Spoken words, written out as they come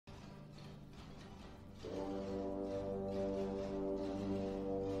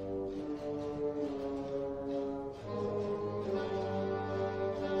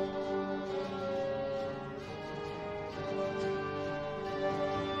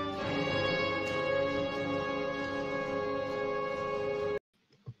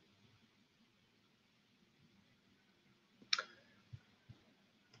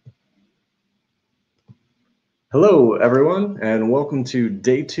Hello, everyone, and welcome to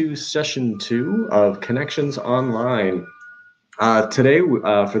Day 2, Session 2 of Connections Online. Today,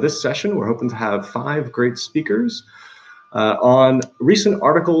 for this session, we're hoping to have 5 great speakers on recent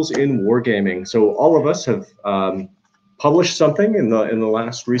articles in wargaming. So all of us have published something in the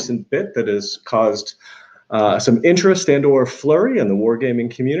last recent bit that has caused some interest and/or flurry in the wargaming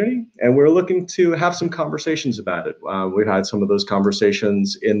community, and we're looking to have some conversations about it. We've had some of those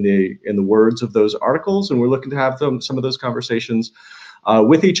conversations in the words of those articles, and we're looking to have some of those conversations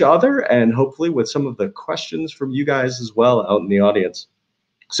with each other, and hopefully with some of the questions from you guys as well out in the audience.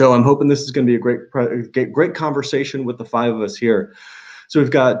 So I'm hoping this is going to be a great conversation with the 5 of us here. So we've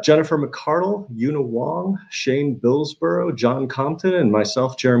got Jennifer McArdle, Yuna Wong, Shane Bilsborough, John Compton, and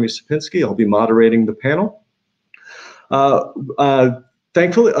myself, Jeremy Sepinsky. I'll be moderating the panel.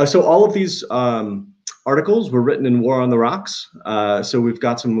 Thankfully, so all of these articles were written in War on the Rocks. So we've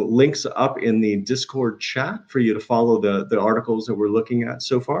got some links up in the Discord chat for you to follow the articles that we're looking at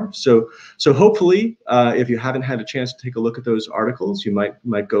so far. So hopefully, if you haven't had a chance to take a look at those articles, you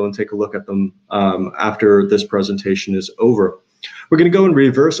might go and take a look at them after this presentation is over. We're going to go in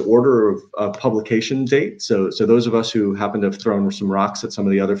reverse order of publication date. So those of us who happen to have thrown some rocks at some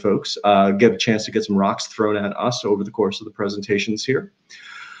of the other folks get a chance to get some rocks thrown at us over the course of the presentations here.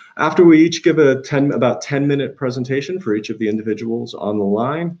 After we each give about 10-minute presentation for each of the individuals on the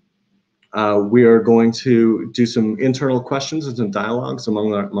line, we are going to do some internal questions and some dialogues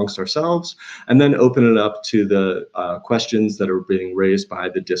amongst ourselves, and then open it up to the questions that are being raised by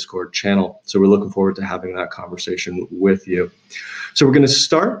the Discord channel. So we're looking forward to having that conversation with you. So we're going to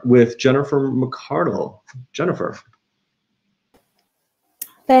start with Jennifer McArdle. Jennifer.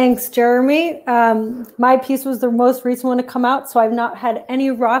 Thanks, Jeremy. My piece was the most recent one to come out, so I've not had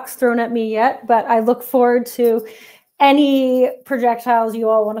any rocks thrown at me yet, but I look forward to any projectiles you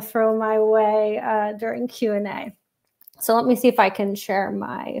all want to throw my way during Q&A. So let me see if I can share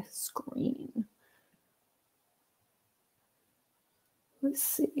my screen. Let's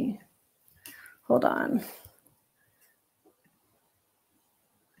see. Hold on.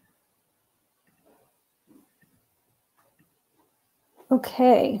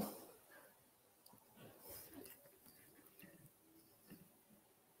 Okay.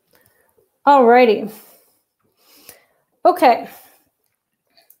 All righty. Okay.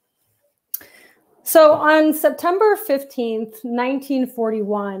 So on September 15th,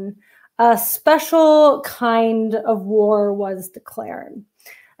 1941, a special kind of war was declared.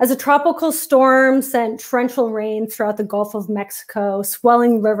 As a tropical storm sent torrential rain throughout the Gulf of Mexico,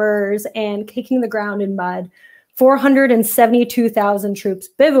 swelling rivers, and caking the ground in mud, 472,000 troops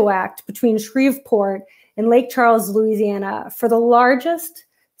bivouacked between Shreveport and Lake Charles, Louisiana, for the largest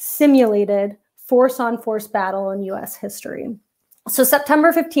simulated force-on-force battle in U.S. history. So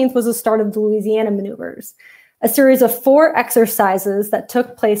September 15th was the start of the Louisiana maneuvers, a series of 4 exercises that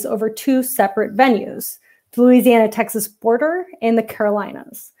took place over 2 separate venues, the Louisiana-Texas border and the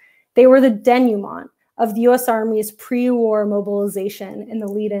Carolinas. They were the denouement of the U.S. Army's pre-war mobilization in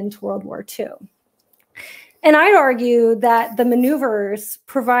the lead-in to World War II. And I'd argue that the maneuvers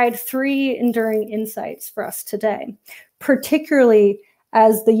provide 3 enduring insights for us today, particularly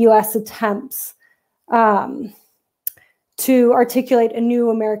as the U.S. attempts to articulate a new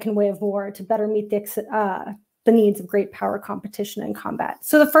American way of war to better meet the needs of great power competition and combat.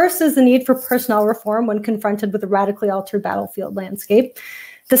 So the first is the need for personnel reform when confronted with a radically altered battlefield landscape.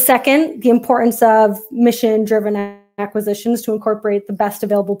 The second, the importance of mission-driven acquisitions to incorporate the best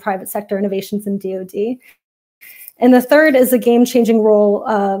available private sector innovations in DoD. And the third is the game-changing role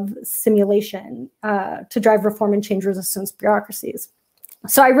of simulation to drive reform and change resistance bureaucracies.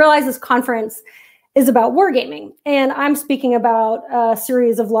 So I realize this conference is about wargaming, and I'm speaking about a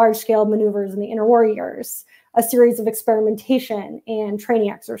series of large-scale maneuvers in the interwar years, a series of experimentation and training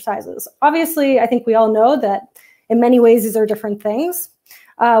exercises. Obviously, I think we all know that in many ways these are different things.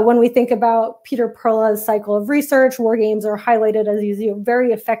 When we think about Peter Perla's cycle of research, wargames are highlighted as these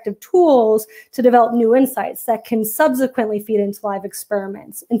very effective tools to develop new insights that can subsequently feed into live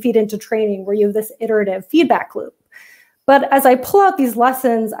experiments and feed into training where you have this iterative feedback loop. But as I pull out these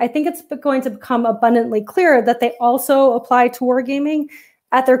lessons, I think it's going to become abundantly clear that they also apply to wargaming.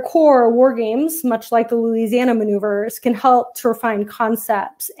 At their core, wargames, much like the Louisiana maneuvers, can help to refine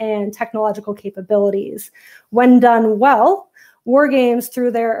concepts and technological capabilities. When done well, wargames, through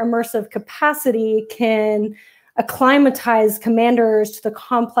their immersive capacity, can acclimatize commanders to the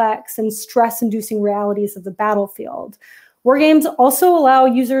complex and stress-inducing realities of the battlefield. Wargames also allow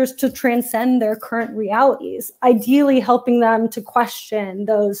users to transcend their current realities, ideally helping them to question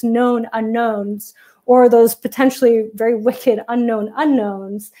those known unknowns or those potentially very wicked unknown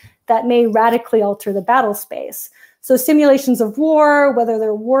unknowns that may radically alter the battle space. So simulations of war, whether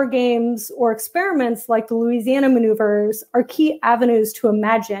they're war games or experiments like the Louisiana maneuvers, are key avenues to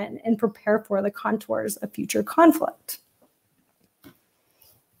imagine and prepare for the contours of future conflict.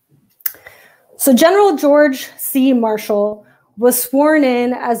 So General George C. Marshall was sworn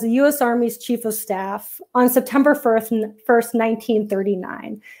in as the U.S. Army's Chief of Staff on September 1st,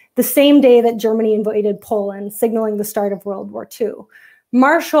 1939, the same day that Germany invaded Poland, signaling the start of World War II.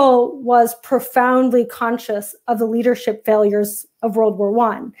 Marshall was profoundly conscious of the leadership failures of World War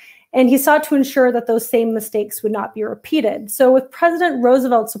I, and he sought to ensure that those same mistakes would not be repeated. So with President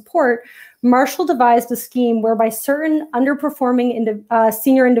Roosevelt's support, Marshall devised a scheme whereby certain underperforming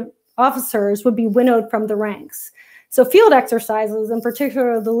senior officers would be winnowed from the ranks. So field exercises, in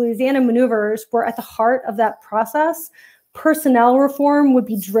particular the Louisiana maneuvers, were at the heart of that process. Personnel reform would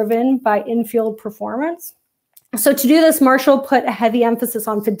be driven by in-field performance. So to do this, Marshall put a heavy emphasis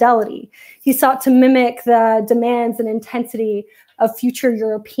on fidelity. He sought to mimic the demands and intensity of future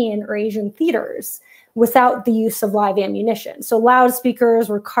European or Asian theaters without the use of live ammunition. So loudspeakers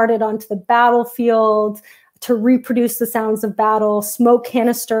were carted onto the battlefield to reproduce the sounds of battle. Smoke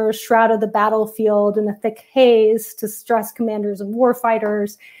canisters shrouded the battlefield in a thick haze to stress commanders and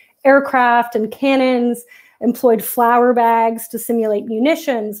warfighters. Aircraft and cannons employed flour bags to simulate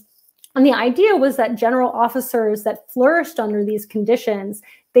munitions. And the idea was that general officers that flourished under these conditions,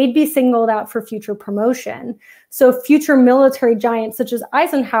 they'd be singled out for future promotion. So future military giants such as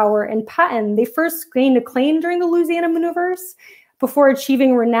Eisenhower and Patton, they first gained acclaim during the Louisiana maneuvers before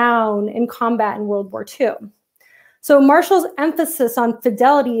achieving renown in combat in World War II. So Marshall's emphasis on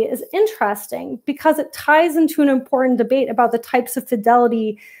fidelity is interesting because it ties into an important debate about the types of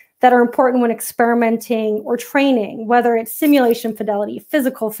fidelity that are important when experimenting or training, whether it's simulation fidelity,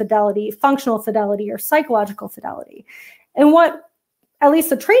 physical fidelity, functional fidelity, or psychological fidelity. And what at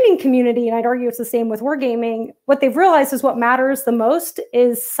least the training community, and I'd argue it's the same with wargaming, what they've realized is what matters the most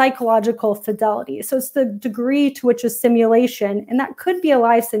is psychological fidelity. So it's the degree to which a simulation, and that could be a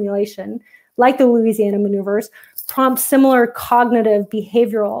live simulation, like the Louisiana maneuvers, prompts similar cognitive,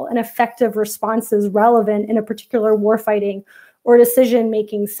 behavioral, and effective responses relevant in a particular warfighting or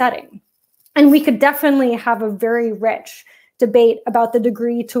decision-making setting. And we could definitely have a very rich debate about the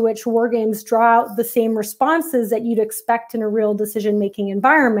degree to which wargames draw out the same responses that you'd expect in a real decision-making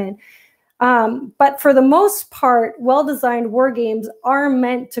environment. But for the most part, well-designed wargames are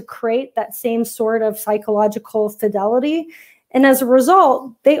meant to create that same sort of psychological fidelity. And as a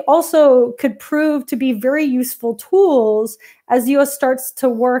result, they also could prove to be very useful tools as the US starts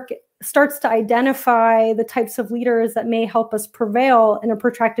to identify the types of leaders that may help us prevail in a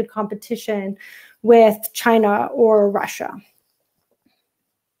protracted competition with China or Russia.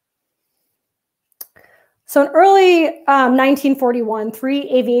 So in early 1941, 3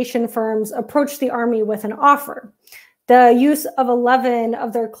 aviation firms approached the Army with an offer: the use of 11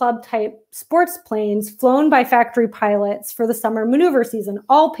 of their club-type sports planes flown by factory pilots for the summer maneuver season,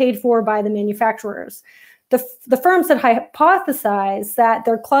 all paid for by the manufacturers. The firms had hypothesized that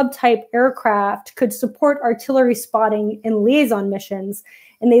their club-type aircraft could support artillery spotting and liaison missions,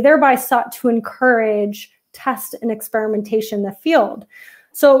 and they thereby sought to encourage test and experimentation in the field.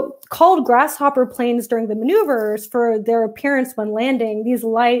 So called grasshopper planes during the maneuvers for their appearance when landing, these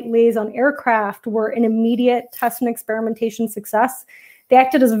light liaison aircraft were an immediate test and experimentation success. They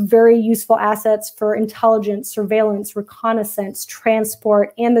acted as very useful assets for intelligence, surveillance, reconnaissance,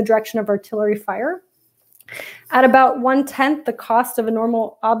 transport, and the direction of artillery fire. At about 1/10 the cost of a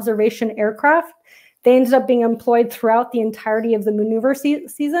normal observation aircraft, they ended up being employed throughout the entirety of the maneuver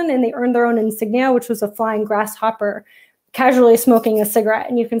season, and they earned their own insignia, which was a flying grasshopper, casually smoking a cigarette.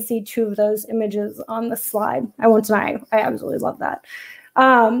 And you can see 2 of those images on the slide. I won't deny, I absolutely love that.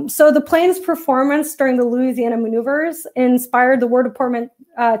 So the plane's performance during the Louisiana maneuvers inspired the War Department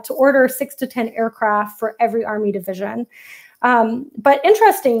to order 6 to 10 aircraft for every Army division. But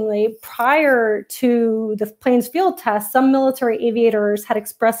interestingly, prior to the plane's field test, some military aviators had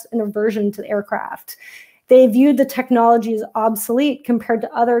expressed an aversion to the aircraft. They viewed the technology as obsolete compared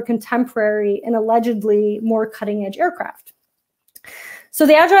to other contemporary and allegedly more cutting-edge aircraft. So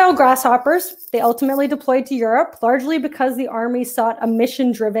the agile grasshoppers, they ultimately deployed to Europe, largely because the Army sought a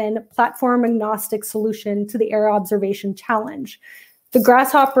mission-driven, platform-agnostic solution to the air observation challenge. The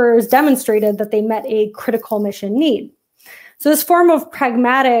grasshoppers demonstrated that they met a critical mission need. So this form of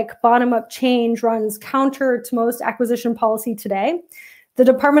pragmatic bottom-up change runs counter to most acquisition policy today. The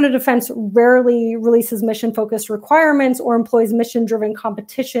Department of Defense rarely releases mission-focused requirements or employs mission-driven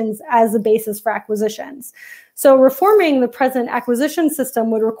competitions as the basis for acquisitions. So reforming the present acquisition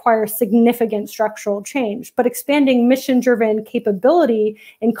system would require significant structural change, but expanding mission-driven capability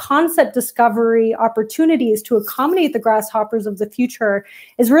and concept discovery opportunities to accommodate the grasshoppers of the future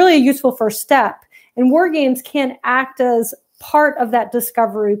is really a useful first step. And wargames can act as part of that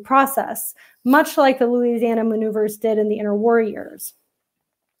discovery process, much like the Louisiana maneuvers did in the interwar years.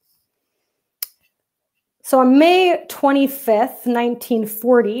 So on May 25th,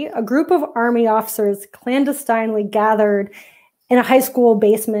 1940, a group of Army officers clandestinely gathered in a high school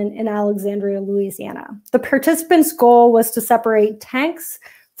basement in Alexandria, Louisiana. The participants' goal was to separate tanks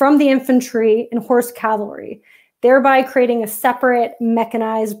from the infantry and horse cavalry, thereby creating a separate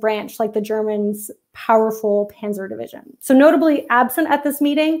mechanized branch like the Germans' powerful Panzer Division. So notably absent at this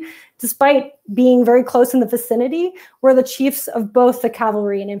meeting, despite being very close in the vicinity, were the chiefs of both the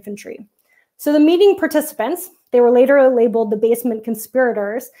cavalry and infantry. So the meeting participants, they were later labeled the basement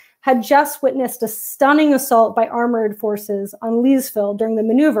conspirators, had just witnessed a stunning assault by armored forces on Leesville during the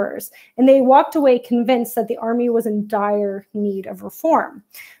maneuvers, and they walked away convinced that the Army was in dire need of reform.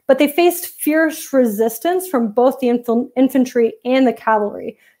 But they faced fierce resistance from both the infantry and the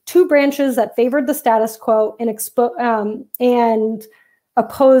cavalry, two branches that favored the status quo and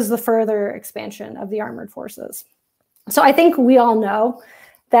opposed the further expansion of the armored forces. So I think we all know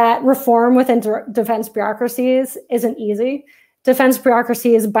that reform within defense bureaucracies isn't easy. Defense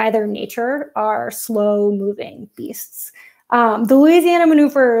bureaucracies, by their nature, are slow-moving beasts. The Louisiana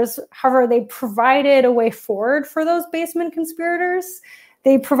maneuvers, however, they provided a way forward for those basement conspirators.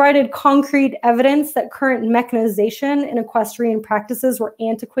 They provided concrete evidence that current mechanization and equestrian practices were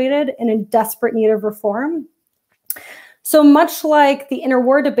antiquated and in desperate need of reform. So much like the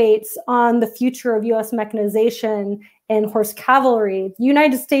interwar debates on the future of US mechanization and horse cavalry, the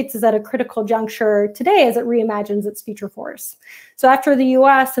United States is at a critical juncture today as it reimagines its future force. So after the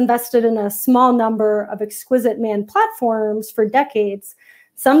US invested in a small number of exquisite manned platforms for decades,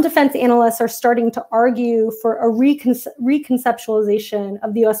 some defense analysts are starting to argue for a reconceptualization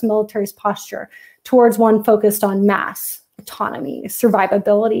of the US military's posture towards one focused on mass, autonomy,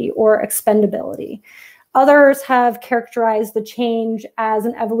 survivability, or expendability. Others have characterized the change as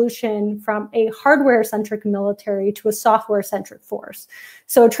an evolution from a hardware-centric military to a software-centric force.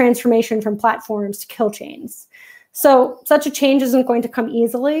 So a transformation from platforms to kill chains. So such a change isn't going to come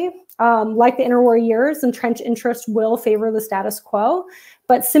easily. Like the interwar years, entrenched interest will favor the status quo.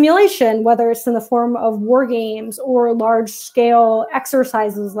 But simulation, whether it's in the form of war games or large-scale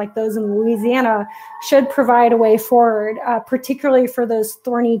exercises like those in Louisiana, should provide a way forward, particularly for those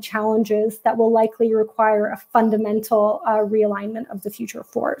thorny challenges that will likely require a fundamental realignment of the future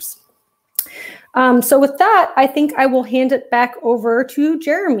force. So with that, I think I will hand it back over to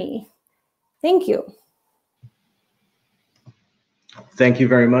Jeremy. Thank you. Thank you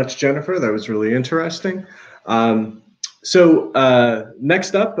very much, Jennifer. That was really interesting. Next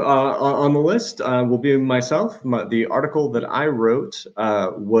up on the list will be myself. The article that I wrote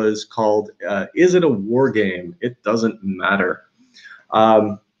was called, Is it a War Game? It Doesn't Matter.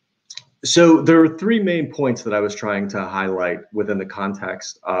 So there are three main points that I was trying to highlight within the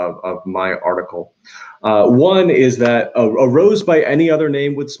context of my article. One is that a rose by any other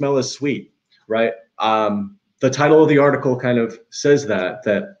name would smell as sweet, right? The title of the article kind of says that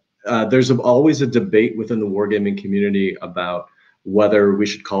there's always a debate within the wargaming community about whether we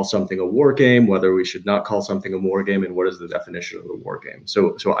should call something a war game, whether we should not call something a war game, and what is the definition of a war game.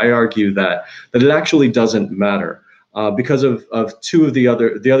 So I argue that it actually doesn't matter because of two of the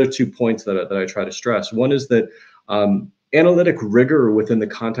other 2 points that I try to stress. One is that analytic rigor within the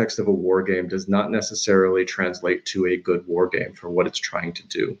context of a war game does not necessarily translate to a good war game for what it's trying to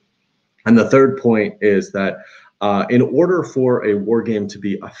do. And the third point is that in order for a war game to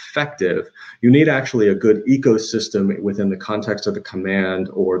be effective, you need actually a good ecosystem within the context of the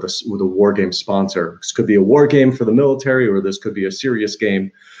command or the war game sponsor. This could be a war game for the military, or this could be a serious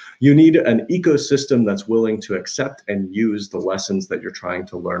game. You need an ecosystem that's willing to accept and use the lessons that you're trying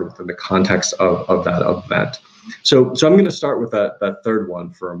to learn within the context of that event. So I'm going to start with that third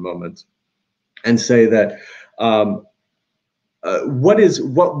one for a moment and say that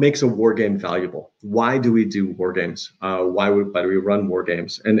what makes a war game valuable? Why do we do war games? Why do we run war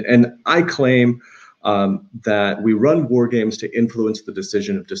games? And I claim that we run war games to influence the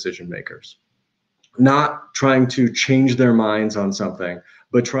decision of decision makers, not trying to change their minds on something,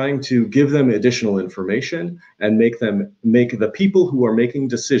 but trying to give them additional information and make the people who are making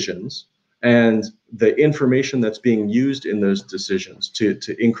decisions and the information that's being used in those decisions to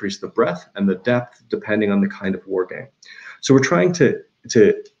increase the breadth and the depth depending on the kind of war game. So we're trying to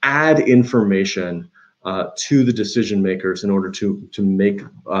add information to the decision makers in order to make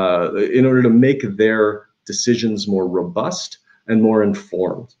their decisions more robust and more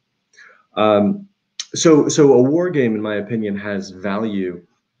informed. So a war game, in my opinion, has value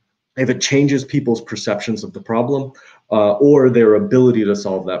if it changes people's perceptions of the problem or their ability to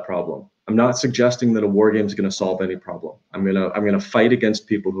solve that problem. I'm not suggesting that a war game is going to solve any problem. I'm gonna fight against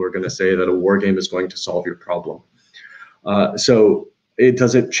people who are going to say that a war game is going to solve your problem. So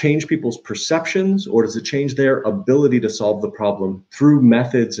does it change people's perceptions, or does it change their ability to solve the problem through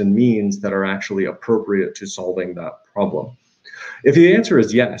methods and means that are actually appropriate to solving that problem? If the answer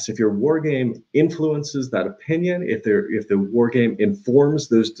is yes, if your war game influences that opinion, if the war game informs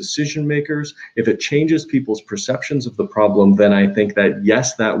those decision makers, if it changes people's perceptions of the problem, then I think that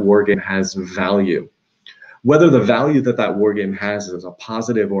yes, that war game has value. Whether the value that that war game has is a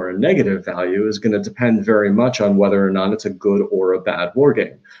positive or a negative value is going to depend very much on whether or not it's a good or a bad war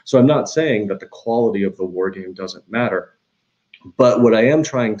game. So I'm not saying that the quality of the war game doesn't matter. But what I am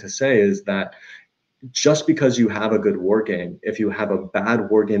trying to say is that just because you have a good war game, if you have a bad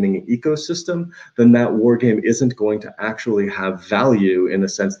wargaming ecosystem, then that war game isn't going to actually have value in the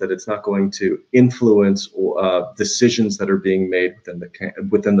sense that it's not going to influence decisions that are being made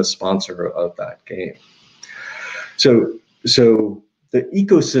within the sponsor of that game. So the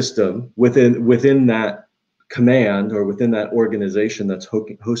ecosystem within that command or within that organization that's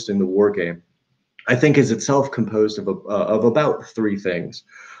hosting the war game, I think is itself composed of about three things.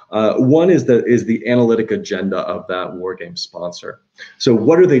 One is the analytic agenda of that war game sponsor. So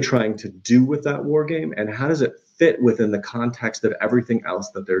what are they trying to do with that war game, and how does it fit within the context of everything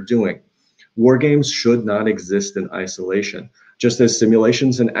else that they're doing? War games should not exist in isolation. Just as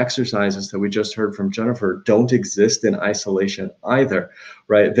simulations and exercises that we just heard from Jennifer don't exist in isolation either,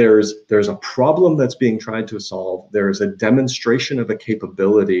 right? There's a problem that's being tried to solve. There is a demonstration of a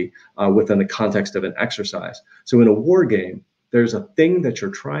capability within the context of an exercise. So in a war game, there's a thing that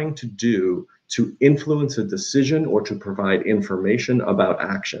you're trying to do to influence a decision or to provide information about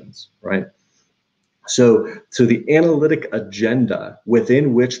actions, right? So the analytic agenda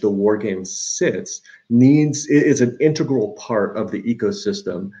within which the war game sits is an integral part of the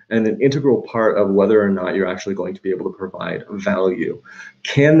ecosystem and an integral part of whether or not you're actually going to be able to provide value.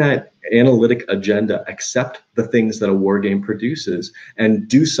 Can that analytic agenda accept the things that a war game produces and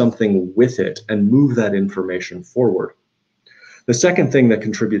do something with it and move that information forward? The second thing that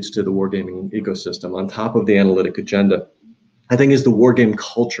contributes to the wargaming ecosystem on top of the analytic agenda, I think, is the wargame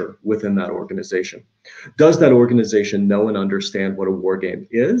culture within that organization. Does that organization know and understand what a wargame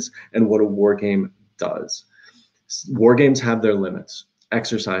is and what a wargame does? Wargames have their limits.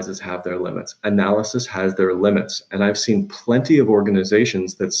 Exercises have their limits. Analysis has their limits. And I've seen plenty of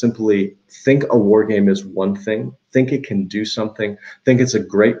organizations that simply think a wargame is one thing, think it can do something, think it's a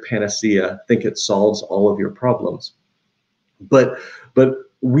great panacea, think it solves all of your problems. But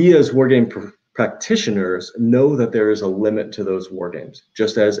we as wargame practitioners know that there is a limit to those wargames.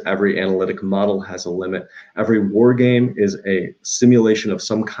 Just as every analytic model has a limit, every wargame is a simulation of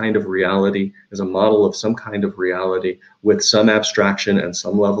some kind of reality, is a model of some kind of reality with some abstraction and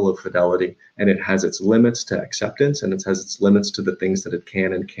some level of fidelity, and it has its limits to acceptance and it has its limits to the things that it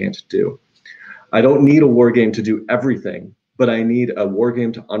can and can't do. I don't need a wargame to do everything, but I need a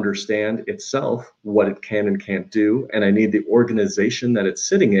wargame to understand itself, what it can and can't do, and I need the organization that it's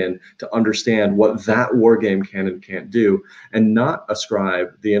sitting in to understand what that wargame can and can't do, and not ascribe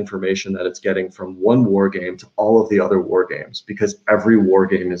the information that it's getting from one wargame to all of the other wargames, because every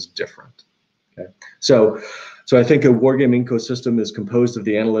wargame is different. Okay, so I think a wargame ecosystem is composed of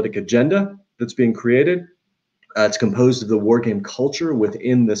the analytic agenda that's being created. It's composed of the wargame culture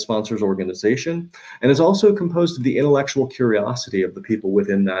within the sponsor's organization, and it's also composed of the intellectual curiosity of the people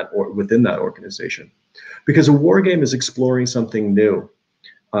within that organization. Because a wargame is exploring something new.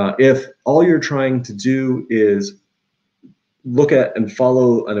 If all you're trying to do is look at and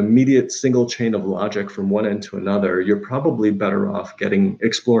follow an immediate single chain of logic from one end to another, you're probably better off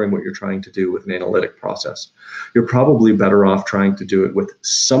exploring what you're trying to do with an analytic process. You're probably better off trying to do it with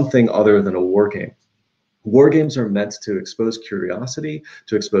something other than a wargame. Wargames are meant to expose curiosity,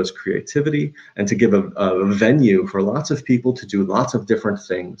 to expose creativity, and to give a venue for lots of people to do lots of different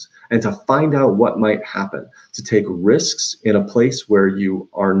things and to find out what might happen, to take risks in a place where you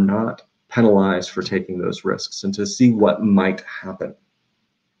are not penalized for taking those risks, and to see what might happen.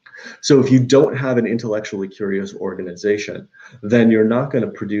 So if you don't have an intellectually curious organization, then you're not going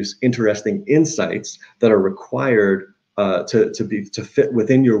to produce interesting insights that are required to fit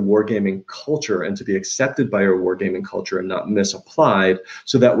within your wargaming culture and to be accepted by your wargaming culture and not misapplied,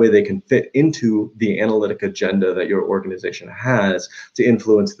 so that way they can fit into the analytic agenda that your organization has to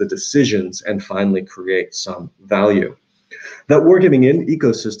influence the decisions and finally create some value. That wargaming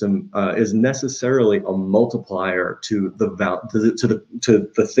ecosystem is necessarily a multiplier to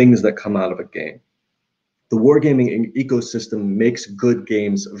the things that come out of a game. The wargaming ecosystem makes good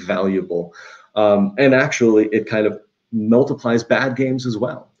games valuable, and actually it kind of multiplies bad games as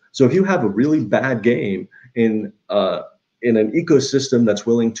well. So if you have a really bad game in an ecosystem that's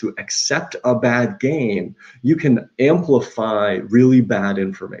willing to accept a bad game, you can amplify really bad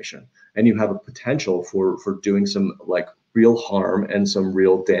information, and you have a potential for doing some like real harm and some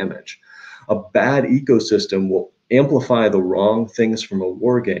real damage. A bad ecosystem will amplify the wrong things from a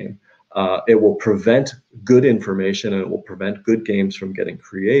war game. It will prevent good information, and it will prevent good games from getting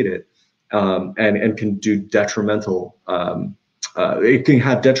created, and can do detrimental. It can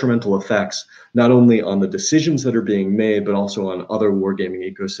have detrimental effects not only on the decisions that are being made, but also on other wargaming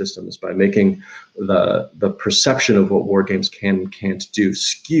ecosystems by making the perception of what war games can and can't do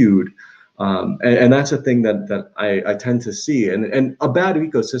skewed. And that's a thing that I tend to see. And a bad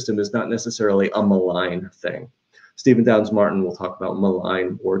ecosystem is not necessarily a malign thing. Stephen Downes Martin will talk about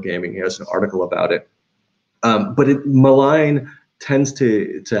malign wargaming. He has an article about it. But malign tends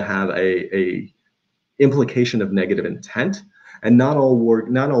to have a implication of negative intent. And not all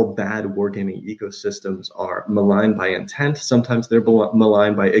bad wargaming ecosystems are malign by intent. Sometimes they're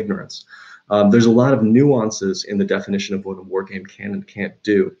malign by ignorance. There's a lot of nuances in the definition of what a wargame can and can't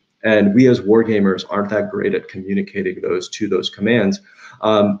do. And we as wargamers aren't that great at communicating those commands,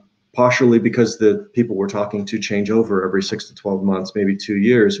 partially because the people we're talking to change over every 6 to 12 months, maybe 2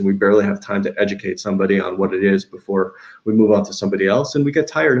 years, and we barely have time to educate somebody on what it is before we move on to somebody else, and we get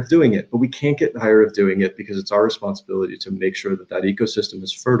tired of doing it. But we can't get tired of doing it because it's our responsibility to make sure that that ecosystem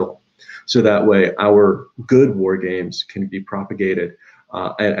is fertile, so that way our good war games can be propagated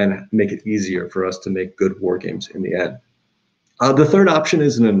and make it easier for us to make good war games in the end. The third option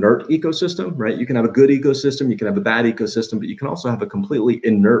is an inert ecosystem, right? You can have a good ecosystem, you can have a bad ecosystem, but you can also have a completely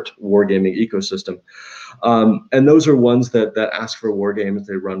inert wargaming ecosystem. And those are ones that ask for war games,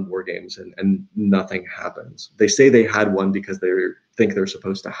 they run war games, and nothing happens. They say they had one because they think they're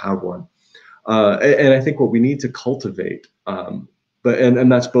supposed to have one. And I think what we need to cultivate, and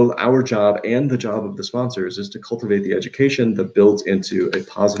that's both our job and the job of the sponsors, is to cultivate the education that builds into a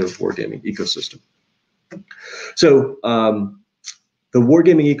positive wargaming ecosystem. So, the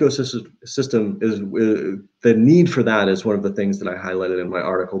wargaming ecosystem is the need for that is one of the things that I highlighted in my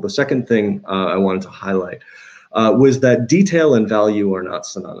article. The second thing I wanted to highlight was that detail and value are not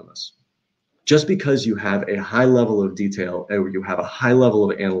synonymous. Just because you have a high level of detail or you have a high level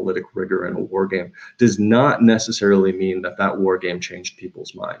of analytic rigor in a wargame does not necessarily mean that that wargame changed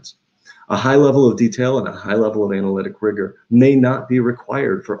people's minds. A high level of detail and a high level of analytic rigor may not be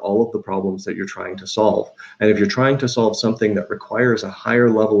required for all of the problems that you're trying to solve. And if you're trying to solve something that requires a higher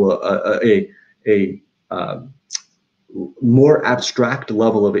level of a more abstract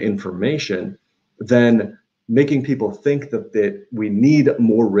level of information, then making people think that we need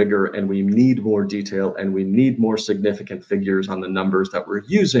more rigor and we need more detail and we need more significant figures on the numbers that we're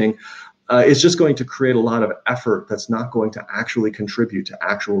using is just going to create a lot of effort that's not going to actually contribute to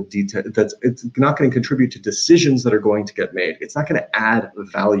actual detail. It's not going to contribute to decisions that are going to get made. It's not going to add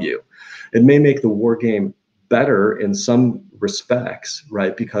value. It may make the war game better in some respects,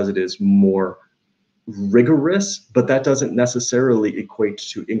 right? Because it is more rigorous, but that doesn't necessarily equate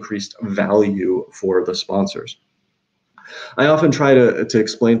to increased value for the sponsors. I often try to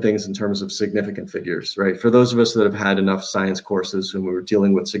explain things in terms of significant figures, right? For those of us that have had enough science courses when we were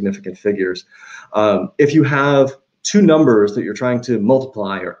dealing with significant figures, if you have two numbers that you're trying to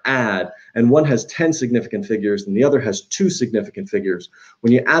multiply or add, and one has 10 significant figures and the other has 2 significant figures,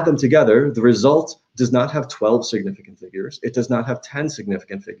 when you add them together, the result does not have 12 significant figures. It does not have 10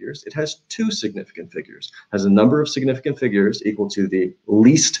 significant figures. It has 2 significant figures. It has a number of significant figures equal to the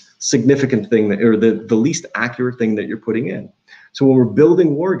least significant thing that, or the least accurate thing that you're putting in. So when we're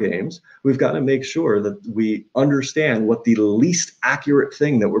building war games, we've got to make sure that we understand what the least accurate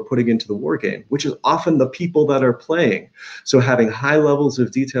thing that we're putting into the war game, which is often the people that are playing. So having high levels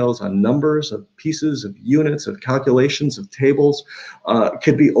of details on numbers, of pieces, of units, of calculations, of tables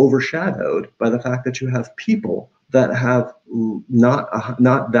could be overshadowed by the fact that you have people that have not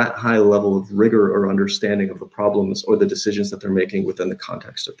that high level of rigor or understanding of the problems or the decisions that they're making within the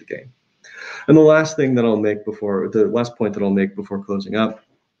context of the game. And the last point that I'll make before closing up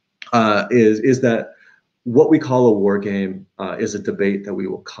is that what we call a war game is a debate that we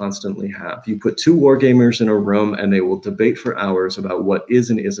will constantly have. You put 2 war gamers in a room and they will debate for hours about what is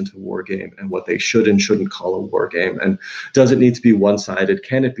and isn't a war game and what they should and shouldn't call a war game. And does it need to be one-sided?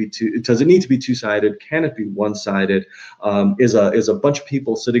 Can it be does it need to be two-sided? Can it be one-sided? Is a bunch of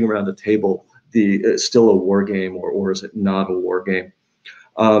people sitting around a table still a war game, or is it not a war game?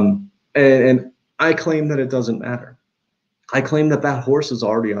 And I claim that it doesn't matter. I claim that that horse is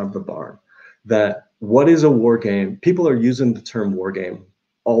already out of the barn. That what is a war game? People are using the term war game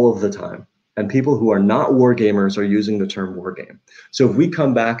all of the time. And people who are not war gamers are using the term war game. So if we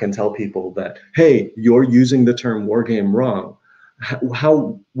come back and tell people that, hey, you're using the term war game wrong,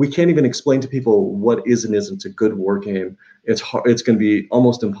 how we can't even explain to people what is and isn't a good war game. It's going to be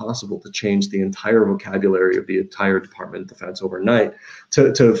almost impossible to change the entire vocabulary of the entire Department of Defense overnight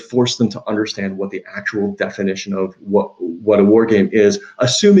to force them to understand what the actual definition of what a war game is,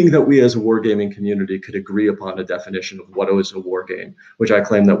 assuming that we as a wargaming community could agree upon a definition of what is a war game, which I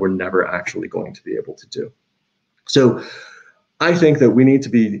claim that we're never actually going to be able to do. So I think that we need to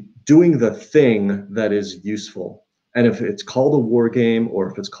be doing the thing that is useful. And if it's called a war game, or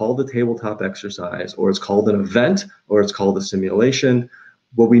if it's called a tabletop exercise, or it's called an event, or it's called a simulation,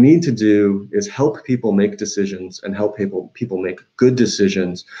 what we need to do is help people make decisions and help people make good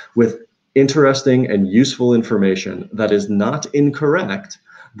decisions with interesting and useful information that is not incorrect,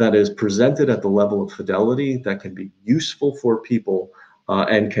 that is presented at the level of fidelity that can be useful for people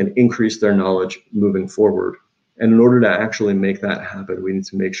and can increase their knowledge moving forward. And in order to actually make that happen, we need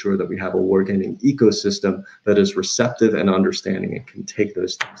to make sure that we have a wargaming ecosystem that is receptive and understanding and can take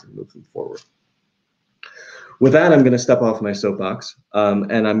those things and move them forward. With that, I'm going to step off my soapbox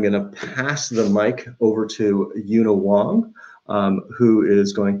and I'm going to pass the mic over to Yuna Wong, who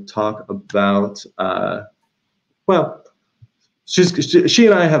is going to talk about, well, she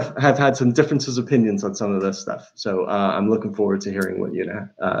and I have had some differences of opinions on some of this stuff. So I'm looking forward to hearing what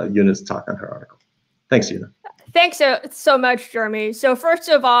Yuna's talk on her article. Thanks, Yuna. Thanks so much, Jeremy. So first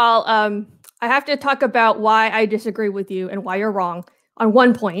of all, I have to talk about why I disagree with you and why you're wrong on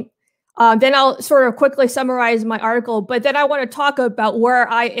one point. Then I'll sort of quickly summarize my article, but then I want to talk about where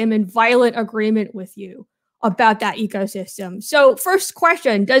I am in violent agreement with you about that ecosystem. So first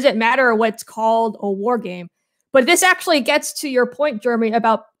question, does it matter what's called a war game? But this actually gets to your point, Jeremy,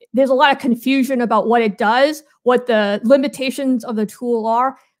 about there's a lot of confusion about what it does, what the limitations of the tool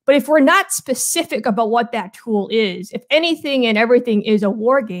are. But if we're not specific about what that tool is, if anything and everything is a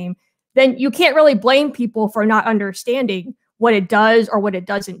war game, then you can't really blame people for not understanding what it does or what it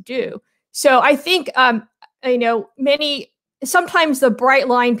doesn't do. So I think, sometimes the bright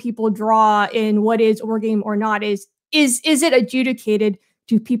line people draw in what is a war game or not is it adjudicated?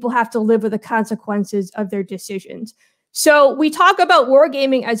 Do people have to live with the consequences of their decisions? So we talk about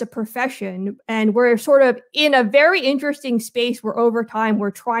wargaming as a profession, and we're sort of in a very interesting space where over time we're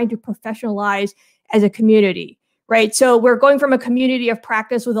trying to professionalize as a community, right? So we're going from a community of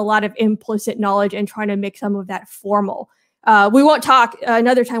practice with a lot of implicit knowledge and trying to make some of that formal. We won't talk,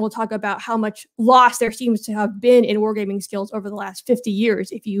 another time we'll talk about how much loss there seems to have been in wargaming skills over the last 50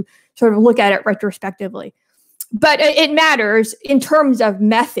 years, if you sort of look at it retrospectively. But it matters in terms of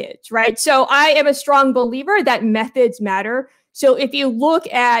methods, right? So I am a strong believer that methods matter. So if you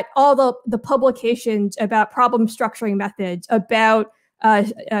look at all the publications about problem structuring methods, about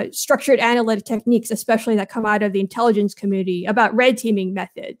structured analytic techniques, especially that come out of the intelligence community, about red teaming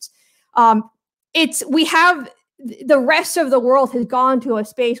methods, we have the rest of the world has gone to a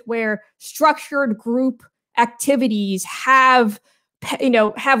space where structured group activities have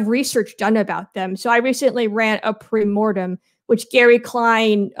research done about them. So I recently ran a pre-mortem, which Gary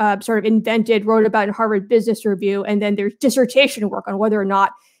Klein sort of invented, wrote about in Harvard Business Review, and then there's dissertation work on whether or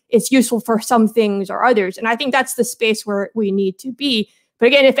not it's useful for some things or others. And I think that's the space where we need to be. But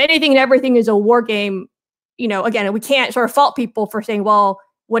again, if anything and everything is a war game, again, we can't sort of fault people for saying, well,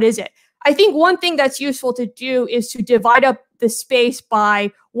 what is it? I think one thing that's useful to do is to divide up the space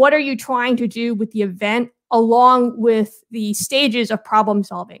by what are you trying to do with the event, along with the stages of problem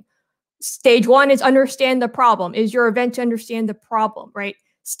solving. Stage one is understand the problem. Is your event to understand the problem, right?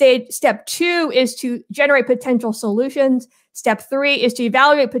 Step two is to generate potential solutions. Step three is to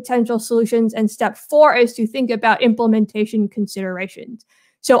evaluate potential solutions. And step four is to think about implementation considerations.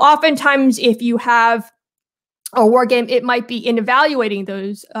 So oftentimes, if you have a war game, it might be in evaluating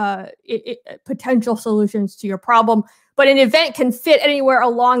those potential solutions to your problem. But an event can fit anywhere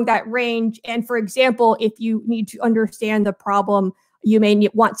along that range. And for example, if you need to understand the problem, you may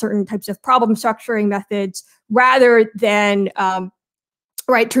want certain types of problem structuring methods rather than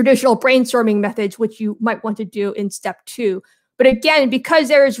traditional brainstorming methods, which you might want to do in step two. But again, because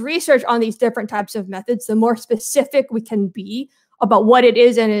there is research on these different types of methods, the more specific we can be about what it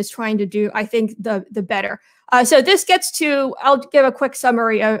is and is trying to do, I think the better. So this gets to, I'll give a quick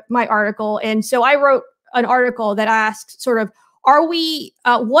summary of my article. And so I wrote an article that asks sort of, are we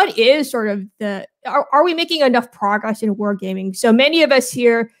making enough progress in wargaming? So many of us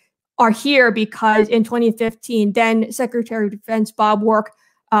here are here because in 2015, then Secretary of Defense Bob Work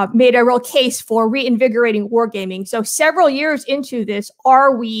made a real case for reinvigorating wargaming. So several years into this,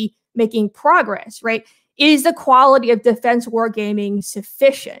 are we making progress, right? Is the quality of defense wargaming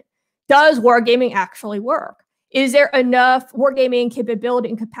sufficient? Does wargaming actually work? Is there enough wargaming capability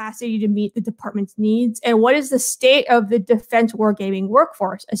and capacity to meet the department's needs? And what is the state of the defense wargaming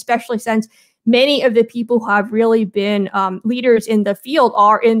workforce, especially since many of the people who have really been leaders in the field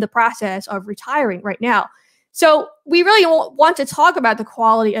are in the process of retiring right now? So we really want to talk about the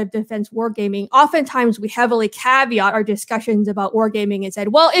quality of defense wargaming. Oftentimes we heavily caveat our discussions about wargaming and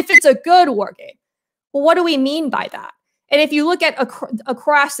said, well, if it's a good wargame, well, what do we mean by that? And if you look at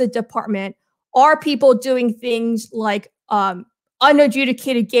across the department, are people doing things like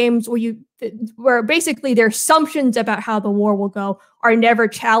unadjudicated games where basically their assumptions about how the war will go are never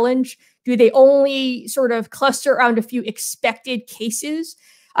challenged? Do they only sort of cluster around a few expected cases?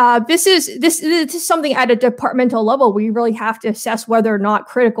 This is something at a departmental level we really have to assess whether or not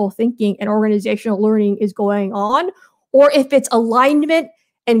critical thinking and organizational learning is going on, or if it's alignment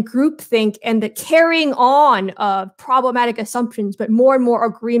and groupthink and the carrying on of problematic assumptions, but more and more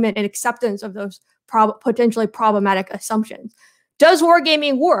agreement and acceptance of those potentially problematic assumptions. Does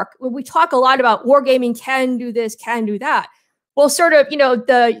wargaming work? We talk a lot about wargaming can do this, can do that. Well, sort of,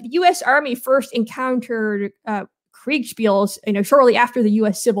 the U.S. Army first encountered Kriegspiels, shortly after the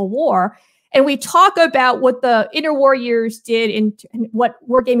U.S. Civil War, and we talk about what the interwar years did and what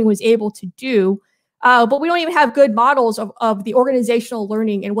wargaming was able to do. But we don't even have good models of the organizational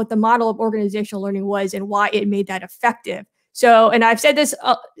learning and what the model of organizational learning was and why it made that effective. So, and I've said this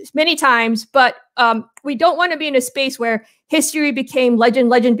many times, but we don't want to be in a space where history became legend,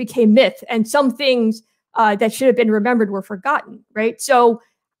 legend became myth, and some things that should have been remembered were forgotten, right? So,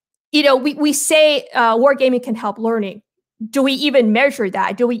 we say wargaming can help learning. Do we even measure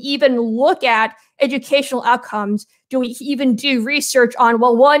that? Do we even look at educational outcomes? Do we even do research on,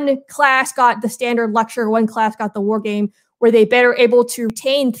 well, one class got the standard lecture, one class got the war game? Were they better able to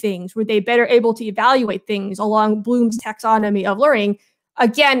retain things? Were they better able to evaluate things along Bloom's taxonomy of learning?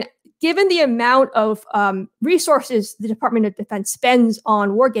 Again, given the amount of resources the Department of Defense spends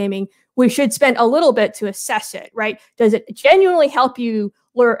on wargaming, we should spend a little bit to assess it, right? Does it genuinely help you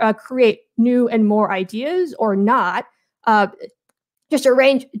create new and more ideas or not? Just a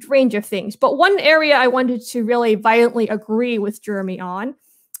range of things. But one area I wanted to really violently agree with Jeremy on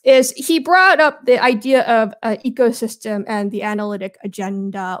is he brought up the idea of an ecosystem and the analytic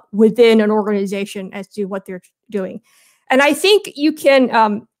agenda within an organization as to what they're doing. And I think you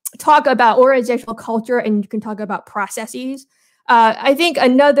can talk about organizational culture and you can talk about processes. I think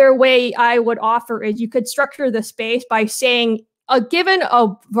another way I would offer is you could structure the space by saying, given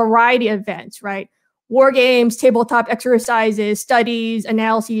a variety of events, right? War games, tabletop exercises, studies,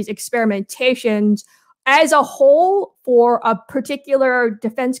 analyses, experimentations, as a whole for a particular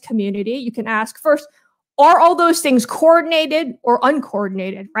defense community, you can ask first, are all those things coordinated or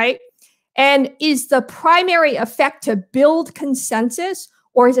uncoordinated, right? And is the primary effect to build consensus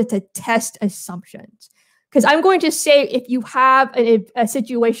or is it to test assumptions? Because I'm going to say if you have a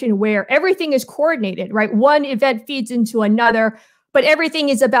situation where everything is coordinated, right? One event feeds into another, but everything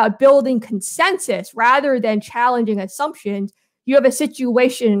is about building consensus rather than challenging assumptions, you have a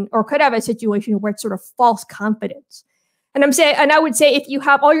situation or could have a situation where it's sort of false confidence. And I would say if you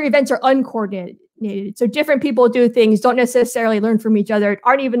have all your events are uncoordinated, so different people do things, don't necessarily learn from each other,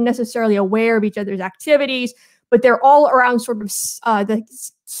 aren't even necessarily aware of each other's activities, but they're all around sort of the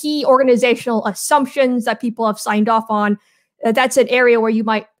key organizational assumptions that people have signed off on. That's an area where you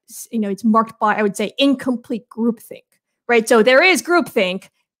might, it's marked by, I would say, incomplete groupthink, right? So there is groupthink,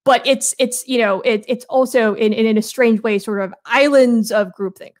 but it's also in a strange way, sort of islands of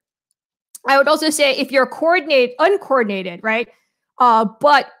groupthink. I would also say if you're uncoordinated, right?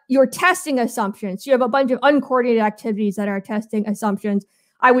 But you're testing assumptions. You have a bunch of uncoordinated activities that are testing assumptions.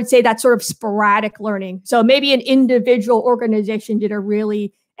 I would say that's sort of sporadic learning. So maybe an individual organization did a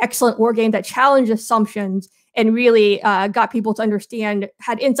really excellent war game that challenged assumptions and really got people to understand,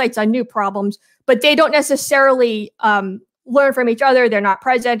 had insights on new problems, but they don't necessarily learn from each other. They're not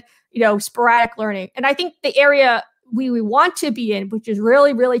present, sporadic learning. And I think the area we want to be in, which is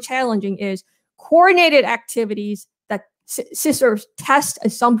really, really challenging, is coordinated activities that sort of test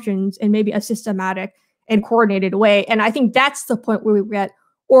assumptions in maybe a systematic and coordinated way. And I think that's the point where we get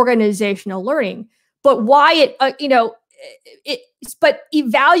organizational learning. But why but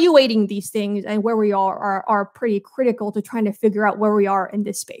evaluating these things and where we are pretty critical to trying to figure out where we are in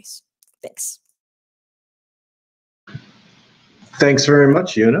this space. Thanks. Thanks very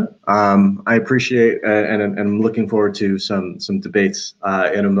much, Yuna. I appreciate and I'm looking forward to some debates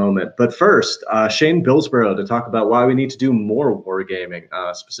in a moment. But first, Shane Bilsborough to talk about why we need to do more wargaming,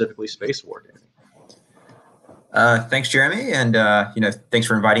 specifically space wargaming. Thanks, Jeremy, and thanks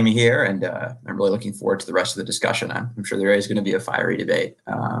for inviting me here. And I'm really looking forward to the rest of the discussion. I'm sure there is going to be a fiery debate.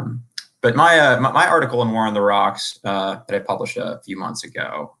 But my article in War on the Rocks that I published a few months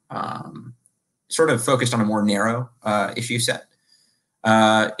ago sort of focused on a more narrow issue set.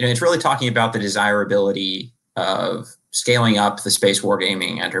 It's really talking about the desirability of scaling up the space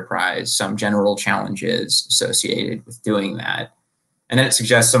wargaming enterprise, some general challenges associated with doing that. And then it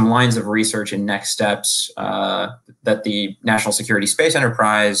suggests some lines of research and next steps that the national security space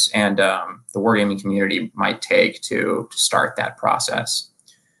enterprise and the wargaming community might take to start that process.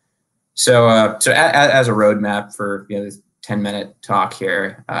 So, as a roadmap for this 10-minute talk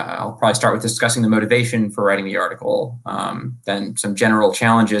here, I'll probably start with discussing the motivation for writing the article, then some general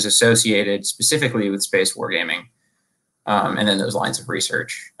challenges associated specifically with space wargaming, and then those lines of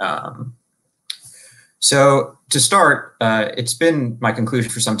research. So to start, it's been my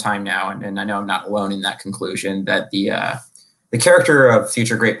conclusion for some time now, and I know I'm not alone in that conclusion, that the character of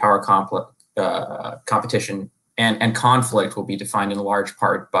future great power competition and conflict will be defined in large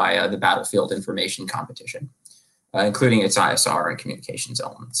part by the battlefield information competition, including its ISR and communications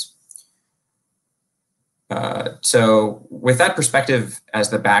elements. So with that perspective as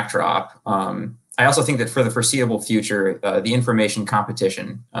the backdrop, I also think that for the foreseeable future, the information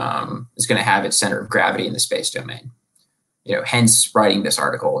competition is going to have its center of gravity in the space domain. Hence writing this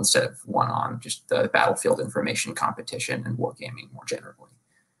article instead of one on just the battlefield information competition and wargaming more generally.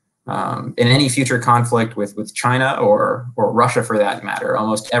 In any future conflict with China or Russia, for that matter,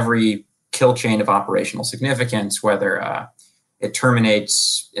 almost every kill chain of operational significance, whether it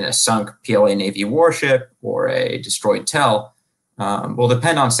terminates in a sunk PLA Navy warship or a destroyed TEL, will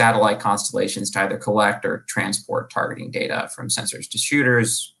depend on satellite constellations to either collect or transport targeting data from sensors to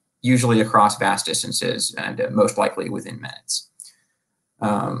shooters, usually across vast distances and most likely within minutes.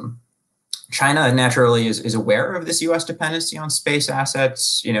 China naturally is aware of this U.S. dependency on space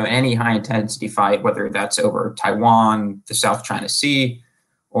assets. Any high-intensity fight, whether that's over Taiwan, the South China Sea,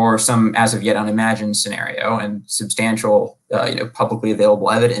 or some as of yet unimagined scenario, and substantial, publicly available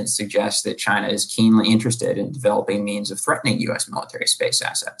evidence suggests that China is keenly interested in developing means of threatening U.S. military space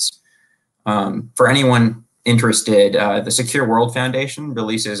assets. For anyone interested, the Secure World Foundation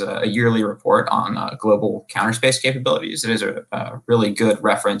releases a yearly report on global counterspace capabilities. It is a really good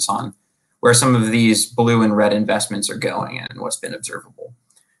reference on where some of these blue and red investments are going and what's been observable.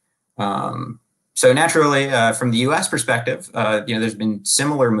 So naturally, from the U.S. perspective, there's been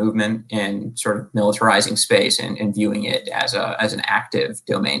similar movement in sort of militarizing space and viewing it as an active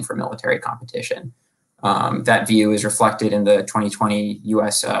domain for military competition. That view is reflected in the 2020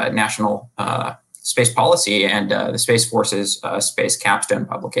 U.S. National Space Policy and the Space Force's Space Capstone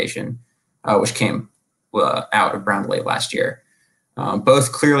publication, which came out around late last year.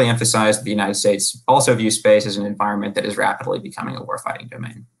 Both clearly emphasize that the United States also views space as an environment that is rapidly becoming a warfighting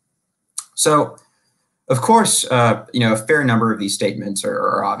domain. So, of course, a fair number of these statements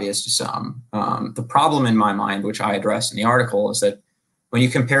are obvious to some. The problem in my mind, which I address in the article, is that when you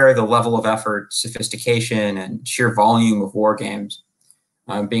compare the level of effort, sophistication, and sheer volume of war games,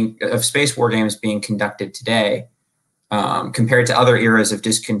 space war games being conducted today, compared to other eras of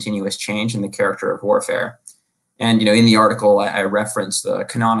discontinuous change in the character of warfare. And in the article, I reference the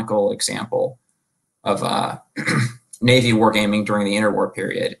canonical example of Navy wargaming during the interwar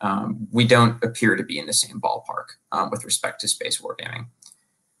period. We don't appear to be in the same ballpark with respect to space wargaming.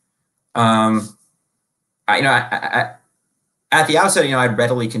 At the outset, I'd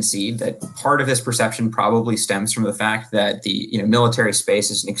readily concede that part of this perception probably stems from the fact that the military space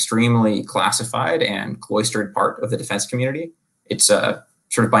is an extremely classified and cloistered part of the defense community. It's sort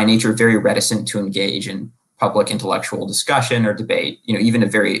of by nature very reticent to engage in public intellectual discussion or debate, even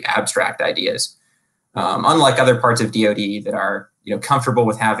of very abstract ideas. Unlike other parts of DoD that are, comfortable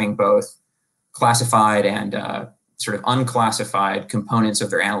with having both classified and sort of unclassified components of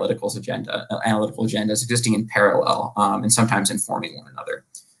their analytical agendas existing in parallel and sometimes informing one another.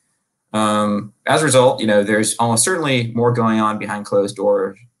 As a result, there's almost certainly more going on behind closed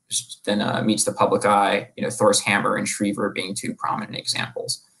doors than meets the public eye. Thor's Hammer and Schriever being two prominent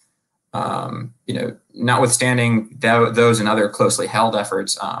examples. Notwithstanding those and other closely held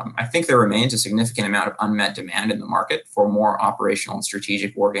efforts, I think there remains a significant amount of unmet demand in the market for more operational and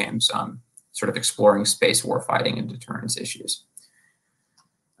strategic war games, sort of exploring space warfighting and deterrence issues.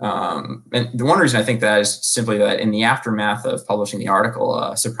 And the one reason I think that is simply that in the aftermath of publishing the article,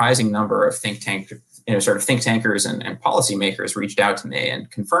 a surprising number of think sort of think tankers and policymakers reached out to me and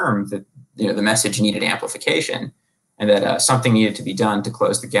confirmed that the message needed amplification, and that something needed to be done to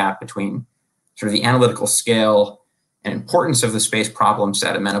close the gap between sort of the analytical scale and importance of the space problem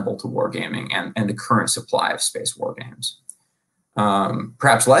set amenable to wargaming and the current supply of space wargames.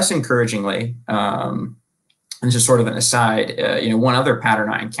 Perhaps less encouragingly, and this is sort of an aside, one other pattern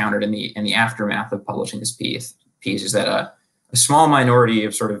I encountered in the aftermath of publishing this piece is that a small minority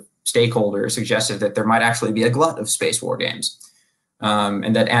of sort of stakeholders suggested that there might actually be a glut of space wargames,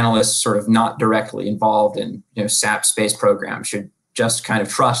 and that analysts sort of not directly involved in SAP space programs should just kind of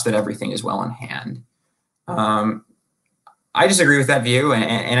trust that everything is well in hand. I disagree with that view,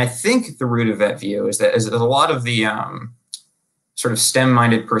 and I think the root of that view is that a lot of the sort of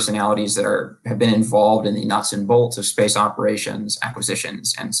STEM-minded personalities that have been involved in the nuts and bolts of space operations,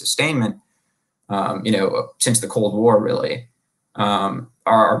 acquisitions, and sustainment, since the Cold War, really,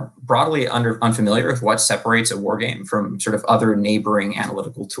 are broadly unfamiliar with what separates a wargame from sort of other neighboring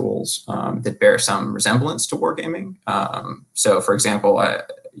analytical tools that bear some resemblance to wargaming. So, for example,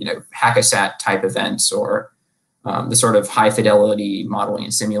 hack-a-sat type events, or the sort of high fidelity modeling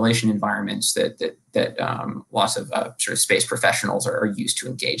and simulation environments that lots of sort of space professionals are used to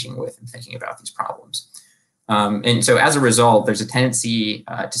engaging with and thinking about these problems. And so as a result, there's a tendency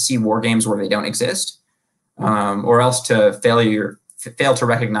to see wargames where they don't exist, or else to fail to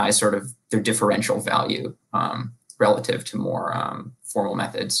recognize sort of their differential value relative to more formal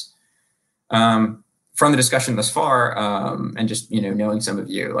methods. From the discussion thus far, and just knowing some of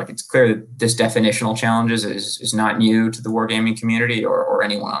you, it's clear that this definitional challenges is not new to the wargaming community or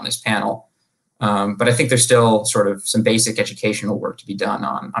anyone on this panel. But I think there's still sort of some basic educational work to be done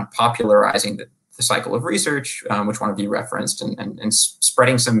on popularizing the cycle of research, which one of you referenced, and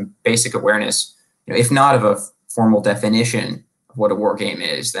spreading some basic awareness, if not of a formal definition of what a wargame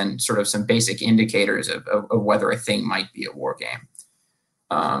is, then sort of some basic indicators of whether a thing might be a wargame.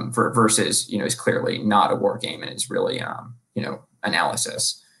 Versus, is clearly not a war game and is really,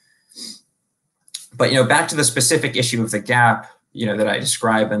 analysis. But, back to the specific issue of the gap, that I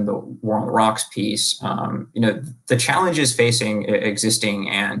describe in the War on the Rocks piece, the challenges facing existing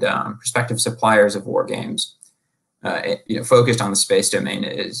and prospective suppliers of war games, focused on the space domain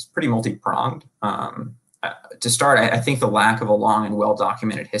is pretty multi-pronged. To start, I think the lack of a long and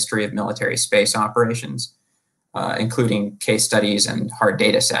well-documented history of military space operations, including case studies and hard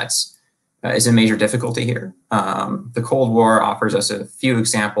data sets, is a major difficulty here. The Cold War offers us a few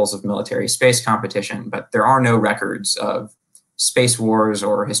examples of military space competition, but there are no records of space wars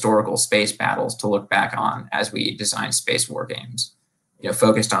or historical space battles to look back on as we design space war games,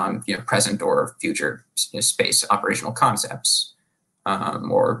 focused on present or future space operational concepts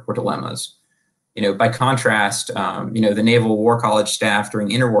or dilemmas. By contrast, the Naval War College staff during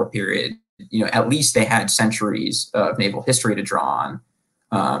interwar period, at least they had centuries of naval history to draw on,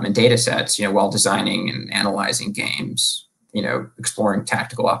 and data sets, while designing and analyzing games, exploring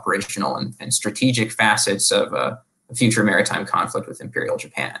tactical, operational, and strategic facets of a future maritime conflict with Imperial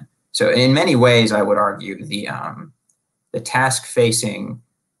Japan. So in many ways, I would argue the task facing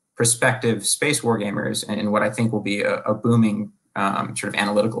prospective space wargamers and what I think will be a booming sort of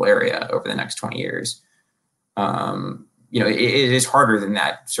analytical area over the next 20 years, it is harder than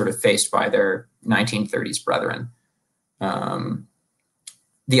that sort of faced by their 1930s brethren.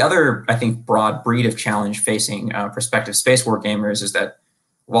 The other, I think, broad breed of challenge facing prospective space war gamers is that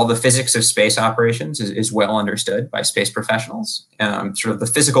while the physics of space operations is well understood by space professionals, sort of the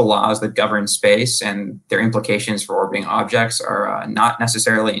physical laws that govern space and their implications for orbiting objects are not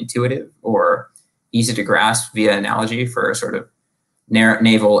necessarily intuitive or easy to grasp via analogy for sort of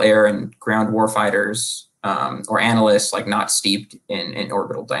naval, air, and ground warfighters, or analysts not steeped in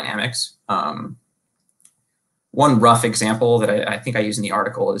orbital dynamics. One rough example that I think I use in the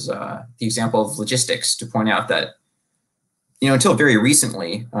article is the example of logistics, to point out that, until very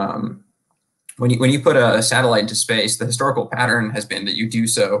recently, when you put a satellite into space, the historical pattern has been that you do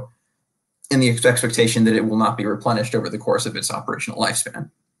so in the expectation that it will not be replenished over the course of its operational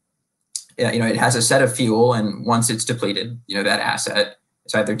lifespan. It has a set of fuel, and once it's depleted, that asset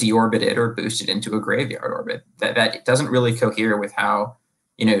is either deorbited or boosted into a graveyard orbit. That doesn't really cohere with how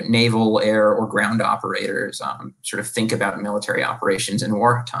naval, air, or ground operators sort of think about military operations in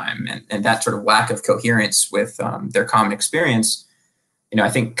wartime, and that sort of lack of coherence with their common experience, I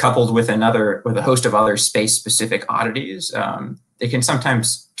think coupled with a host of other space-specific oddities, it can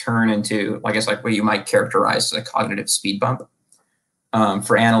sometimes turn into, I guess, what you might characterize as a cognitive speed bump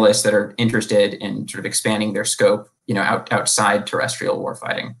for analysts that are interested in sort of expanding their scope, outside terrestrial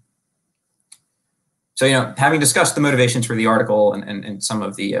warfighting. So, having discussed the motivations for the article and some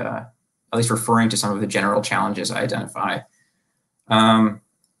of the at least referring to some of the general challenges I identify.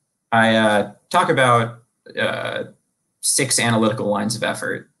 I talk about 6 analytical lines of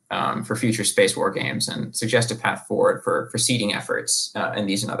effort for future space war games and suggest a path forward for seeding efforts in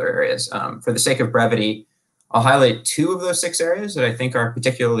these and other areas. For the sake of brevity, I'll highlight 2 of those 6 areas that I think are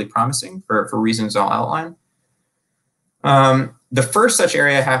particularly promising for reasons I'll outline. The first such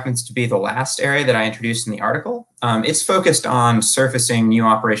area happens to be the last area that I introduced in the article. It's focused on surfacing new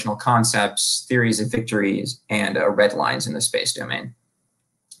operational concepts, theories of victories, and red lines in the space domain.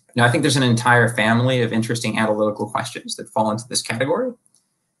 Now, I think there's an entire family of interesting analytical questions that fall into this category.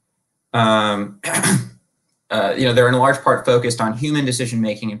 They're in large part focused on human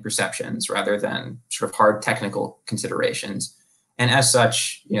decision-making and perceptions rather than sort of hard technical considerations. And as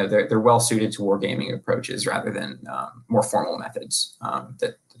such, they're well suited to wargaming approaches rather than more formal methods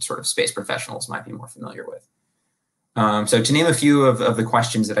that sort of space professionals might be more familiar with. So to name a few of the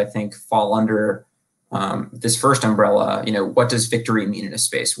questions that I think fall under this first umbrella, what does victory mean in a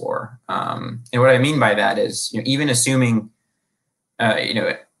space war? And what I mean by that is, even assuming,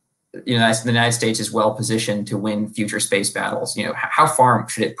 the United States is well positioned to win future space battles, how far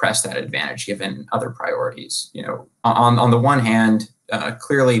should it press that advantage given other priorities? On the one hand,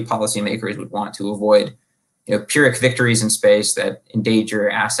 clearly policymakers would want to avoid, Pyrrhic victories in space that endanger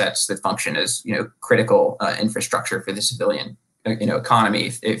assets that function as, critical infrastructure for the civilian,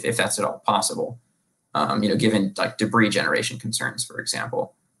 economy, if that's at all possible. Given like debris generation concerns, for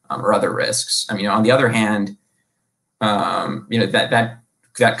example, or other risks. On the other hand,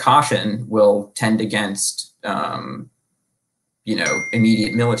 that caution will tend against,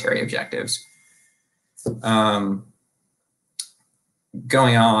 immediate military objectives.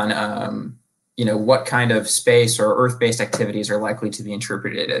 Going on, what kind of space or Earth-based activities are likely to be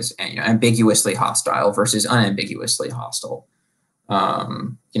interpreted as, ambiguously hostile versus unambiguously hostile?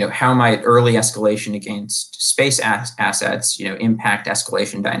 How might early escalation against space assets, impact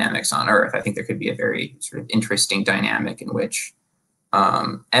escalation dynamics on Earth? I think there could be a very sort of interesting dynamic in which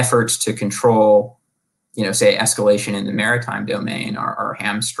efforts to control, say escalation in the maritime domain are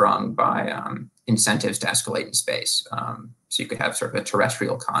hamstrung by incentives to escalate in space. So you could have sort of a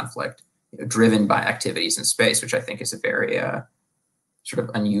terrestrial conflict driven by activities in space, which I think is a very sort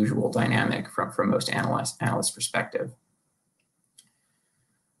of unusual dynamic from most analysts' perspective.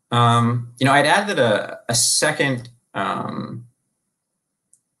 I'd add that a second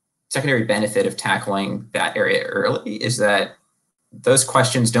secondary benefit of tackling that area early is that those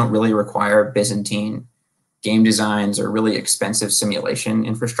questions don't really require Byzantine game designs or really expensive simulation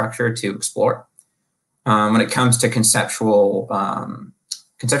infrastructure to explore. When it comes to conceptual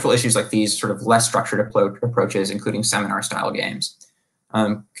issues like these, sort of less structured approaches, including seminar-style games,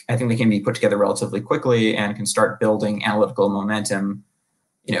 I think they can be put together relatively quickly and can start building analytical momentum,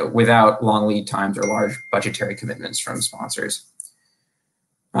 without long lead times or large budgetary commitments from sponsors.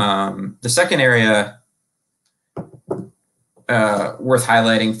 The second area worth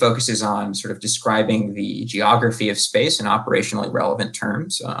highlighting focuses on sort of describing the geography of space in operationally relevant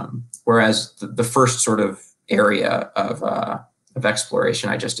terms, whereas the first sort of area of exploration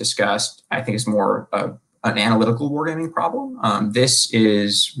I just discussed, I think is more of an analytical wargaming problem. This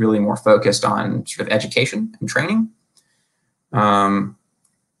is really more focused on sort of education and training.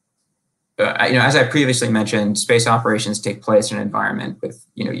 As I previously mentioned, space operations take place in an environment with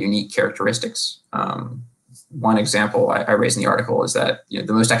unique characteristics. One example I raised in the article is that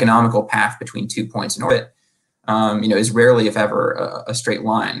the most economical path between 2 points in orbit, is rarely, if ever, a straight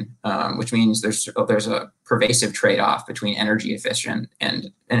line, which means there's a pervasive trade-off between energy efficiency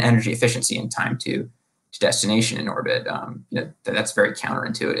and time to destination in orbit. That's very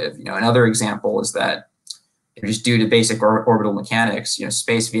counterintuitive. Another example is that just due to basic orbital mechanics,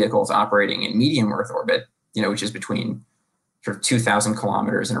 space vehicles operating in medium Earth orbit, which is between sort of 2,000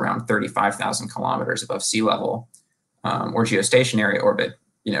 kilometers and around 35,000 kilometers above sea level, or geostationary orbit,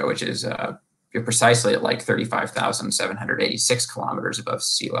 which is precisely at like 35,786 kilometers above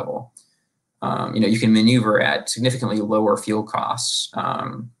sea level. You can maneuver at significantly lower fuel costs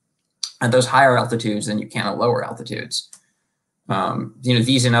at those higher altitudes than you can at lower altitudes.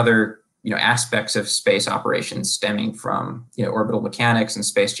 These and other aspects of space operations stemming from orbital mechanics and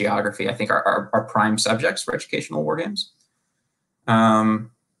space geography, I think are prime subjects for educational wargames.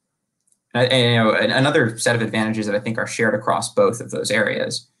 Another set of advantages that I think are shared across both of those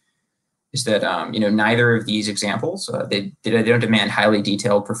areas is that neither of these examples they don't demand highly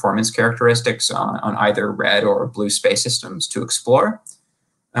detailed performance characteristics on either red or blue space systems to explore.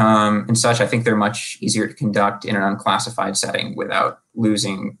 And such, I think they're much easier to conduct in an unclassified setting without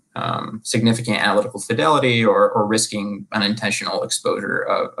losing significant analytical fidelity or risking unintentional exposure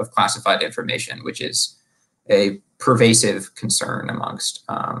of classified information, which is a pervasive concern amongst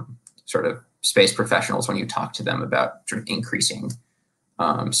sort of space professionals when you talk to them about sort of increasing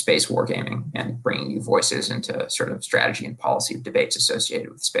space wargaming and bringing new voices into sort of strategy and policy debates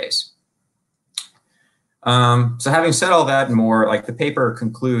associated with space. So having said all that and more, like the paper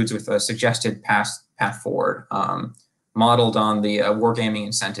concludes with a suggested path forward, modeled on the Wargaming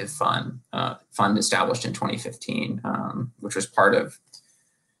Incentive Fund established in 2015, which was part of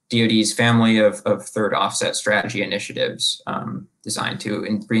DoD's family of third offset strategy initiatives designed to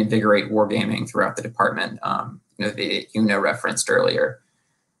reinvigorate wargaming throughout the department, that Yuna referenced earlier.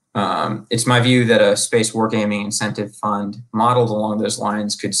 It's my view that a space wargaming incentive fund modeled along those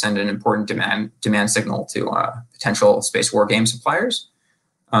lines could send an important demand signal to potential space wargame suppliers.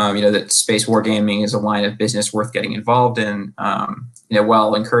 That space wargaming is a line of business worth getting involved in,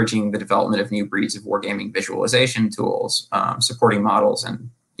 while encouraging the development of new breeds of wargaming visualization tools, supporting models and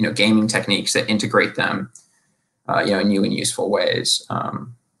gaming techniques that integrate them, in new and useful ways.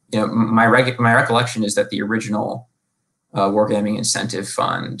 My recollection is that the original Wargaming Incentive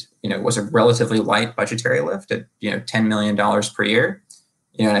Fund, was a relatively light budgetary lift at, $10 million per year.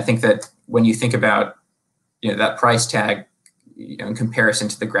 And I think that when you think about, that price tag, in comparison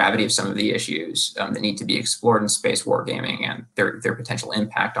to the gravity of some of the issues that need to be explored in space wargaming and their potential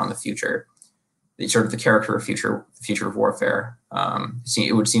impact on the future, the character of future of warfare,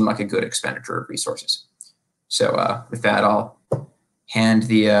 it would seem like a good expenditure of resources. So with that, I'll hand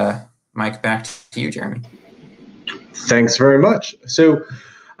the mic back to you, Jeremy. Thanks very much. So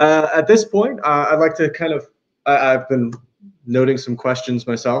at this point, I'd like to kind of, I've been noting some questions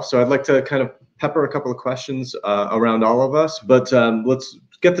myself, so I'd like to kind of pepper a couple of questions around all of us, but let's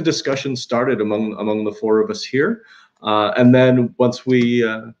get the discussion started among the four of us here. And then once we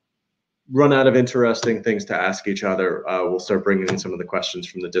run out of interesting things to ask each other, we'll start bringing in some of the questions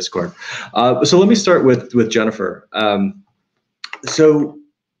from the Discord. So let me start with Jennifer.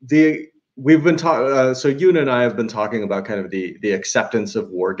 We've been talking, so Yuna and I have been talking about kind of the acceptance of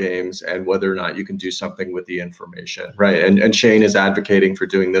war games and whether or not you can do something with the information, right? And Shane is advocating for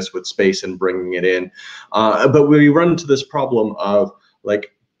doing this with space and bringing it in. But we run into this problem of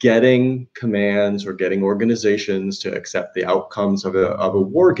like getting commands or getting organizations to accept the outcomes of a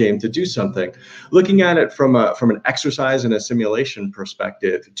war game to do something. Looking at it from an exercise and a simulation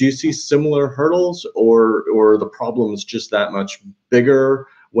perspective, do you see similar hurdles or the problems just that much bigger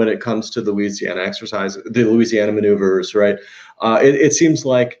when it comes to the Louisiana exercise, the Louisiana maneuvers, right? It seems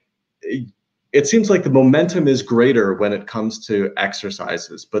like the momentum is greater when it comes to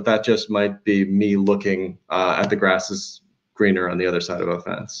exercises, but that just might be me looking at the grass is greener on the other side of a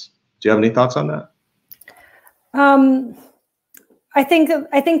fence. Do you have any thoughts on that? I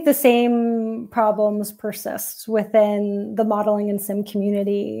think the same problems persist within the modeling and sim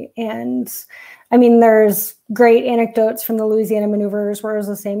community. And I mean, there's great anecdotes from the Louisiana maneuvers where it was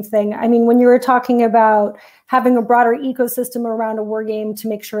the same thing. I mean, when you were talking about having a broader ecosystem around a war game to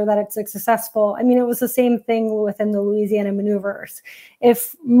make sure that it's successful, I mean, it was the same thing within the Louisiana maneuvers.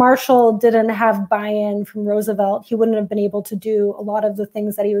 If Marshall didn't have buy-in from Roosevelt, he wouldn't have been able to do a lot of the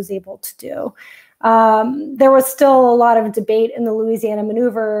things that he was able to do. There was still a lot of debate in the Louisiana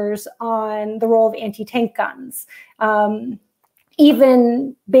maneuvers on the role of anti-tank guns.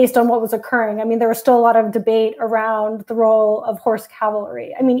 Even based on what was occurring, I mean, there was still a lot of debate around the role of horse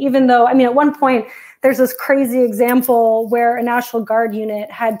cavalry. I mean, even though, I mean, at one point, there's this crazy example where a National Guard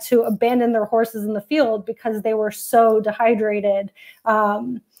unit had to abandon their horses in the field because they were so dehydrated.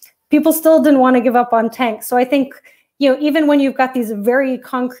 People still didn't want to give up on tanks. So I think, even when you've got these very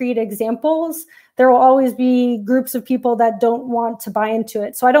concrete examples, there will always be groups of people that don't want to buy into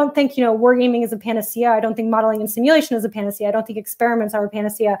it. So I don't think, wargaming is a panacea. I don't think modeling and simulation is a panacea. I don't think experiments are a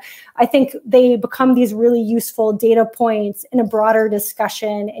panacea. I think they become these really useful data points in a broader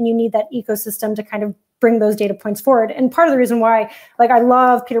discussion, and you need that ecosystem to kind of bring those data points forward. And part of the reason why, I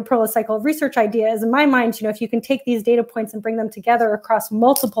love Peter Perlo's cycle of research idea is, in my mind, if you can take these data points and bring them together across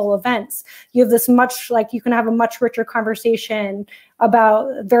multiple events, you have this you can have a much richer conversation about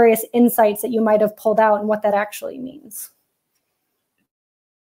various insights that you might have pulled out and what that actually means.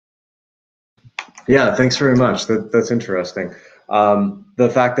 Yeah, thanks very much. That's interesting. The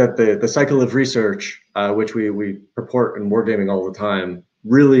fact that the cycle of research, which we purport in wargaming all the time,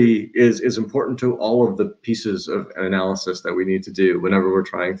 really is important to all of the pieces of analysis that we need to do whenever we're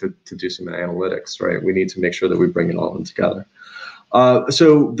trying to do some analytics, right? We need to make sure that we bring it all in together.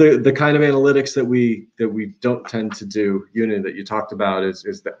 So the kind of analytics that we don't tend to do, Yuna, that you talked about is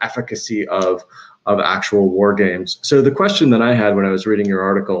the efficacy of actual war games. So the question that I had when I was reading your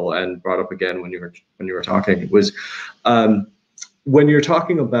article and brought up again when you were talking was, when you're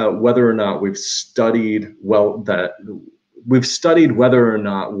talking about whether or not we've studied whether or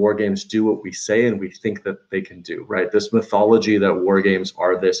not war games do what we say and we think that they can do, right? This mythology that war games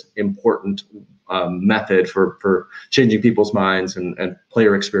are this important method for changing people's minds and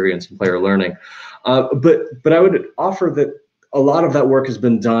player experience and player learning. But I would offer that a lot of that work has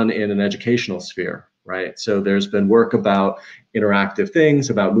been done in an educational sphere, right? So there's been work about interactive things,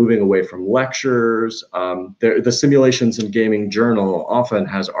 about moving away from lectures. The Simulations in Gaming Journal often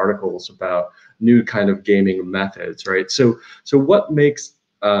has articles about new kind of gaming methods, right? So what makes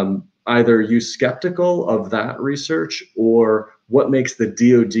either you skeptical of that research, or what makes the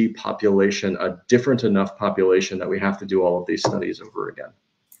DoD population a different enough population that we have to do all of these studies over again?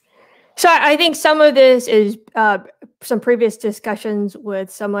 So I think some of this is some previous discussions with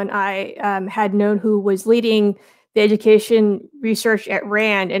someone I had known who was leading the education research at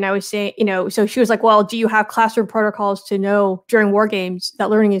RAND. And I was saying, so she was like, well, do you have classroom protocols to know during war games that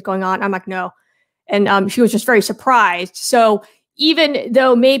learning is going on? I'm like, no. And she was just very surprised. So even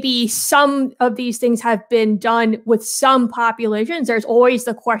though maybe some of these things have been done with some populations, there's always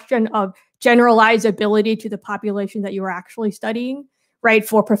the question of generalizability to the population that you are actually studying, right,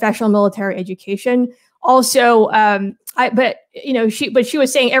 for professional military education. Also, she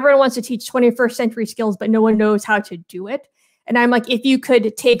was saying everyone wants to teach 21st century skills, but no one knows how to do it. And I'm like, if you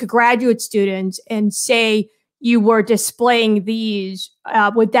could take graduate students and say you were displaying these,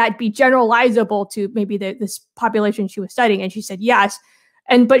 would that be generalizable to maybe this population she was studying? And she said yes.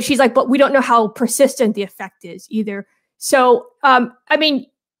 But she's like, but we don't know how persistent the effect is either. So, I mean,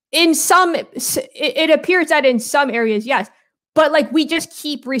 it appears that in some areas, yes. But like we just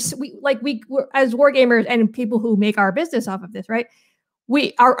keep as wargamers and people who make our business off of this, right?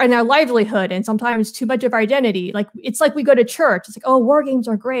 We are in our livelihood and sometimes too much of our identity. Like it's like we go to church. It's like, oh, war games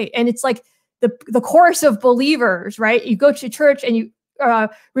are great, and it's like the chorus of believers, right? You go to church and you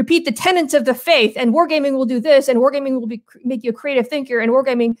repeat the tenets of the faith, and wargaming will do this, and wargaming will make you a creative thinker, and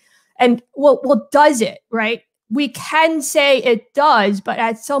wargaming, and well, does it, right? We can say it does, but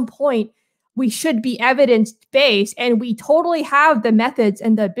at some point, we should be evidence-based, and we totally have the methods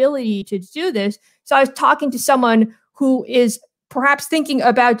and the ability to do this. So I was talking to someone who is perhaps thinking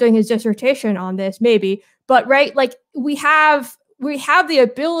about doing his dissertation on this, maybe, but right, like we have the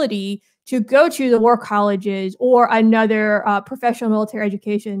ability to go to the war colleges or another professional military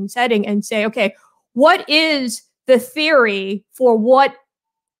education setting and say, okay, what is the theory for what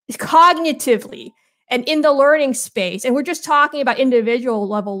cognitively and in the learning space? And we're just talking about individual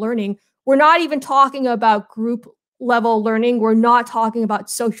level learning. We're not even talking about group level learning. We're not talking about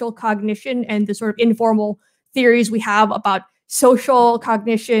social cognition and the sort of informal theories we have about social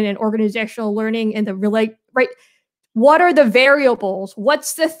cognition and organizational learning and right? What are the variables?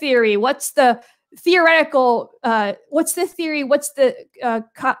 What's the theory? What's the theoretical? What's the theory? What's the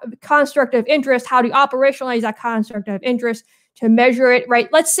construct of interest? How do you operationalize that construct of interest to measure it, right?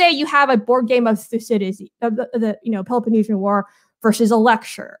 Let's say you have a board game of Thucydides, of the Peloponnesian War versus a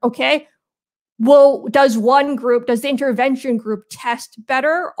lecture, okay? Well, does the intervention group test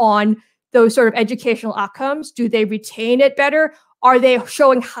better on those sort of educational outcomes? Do they retain it better? Are they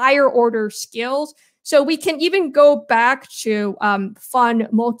showing higher order skills? So we can even go back to Von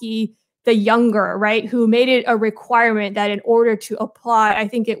Moltke the Younger, right, who made it a requirement that in order to apply, I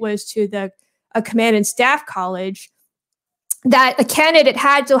think it was to the command and staff college, that a candidate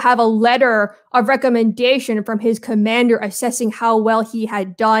had to have a letter of recommendation from his commander assessing how well he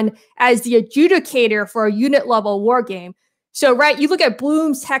had done as the adjudicator for a unit level war game. So, right, you look at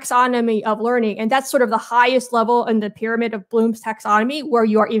Bloom's taxonomy of learning, and that's sort of the highest level in the pyramid of Bloom's taxonomy where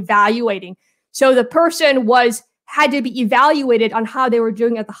you are evaluating. So the person had to be evaluated on how they were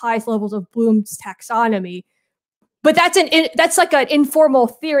doing at the highest levels of Bloom's taxonomy. But that's like an informal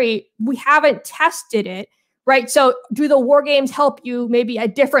theory. We haven't tested it. Right. So do the war games help you maybe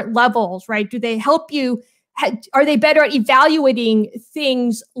at different levels, right? Do they help you? Are they better at evaluating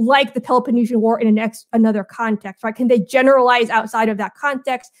things like the Peloponnesian War in another context, right? Can they generalize outside of that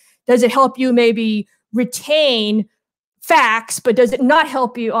context? Does it help you maybe retain facts, but does it not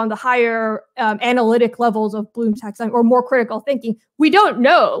help you on the higher analytic levels of Bloom's taxonomy or more critical thinking? We don't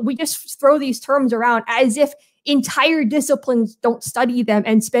know. We just throw these terms around as if entire disciplines don't study them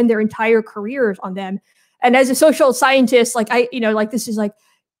and spend their entire careers on them. And as a social scientist,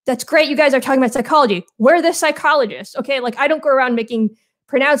 that's great. You guys are talking about psychology. We're the psychologists, okay? Like I don't go around making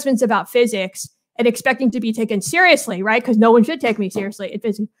pronouncements about physics and expecting to be taken seriously, right? Because no one should take me seriously.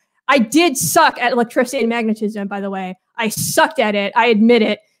 I did suck at electricity and magnetism, by the way. I sucked at it. I admit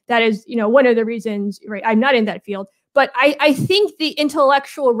it. That is, one of the reasons, right? I'm not in that field. But I think the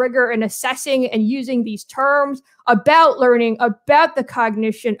intellectual rigor in assessing and using these terms about learning, about the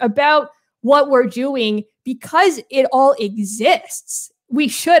cognition, about what we're doing, because it all exists, we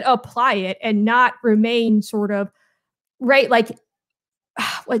should apply it and not remain sort of, right, like,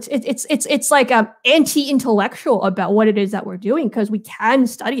 it's like anti-intellectual about what it is that we're doing, because we can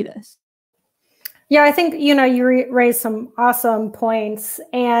study this. Yeah, I think, you raised some awesome points.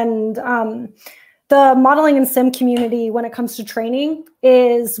 And the modeling and sim community, when it comes to training,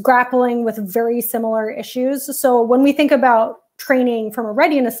 is grappling with very similar issues. So when we think about training from a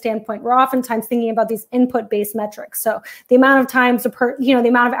readiness standpoint, we're oftentimes thinking about these input-based metrics. So the amount of times the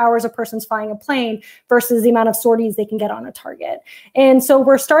amount of hours a person's flying a plane versus the amount of sorties they can get on a target. And so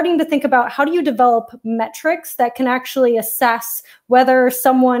we're starting to think about, how do you develop metrics that can actually assess whether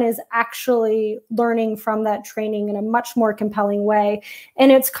someone is actually learning from that training in a much more compelling way.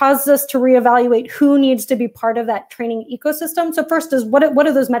 And it's caused us to reevaluate who needs to be part of that training ecosystem. So first is, what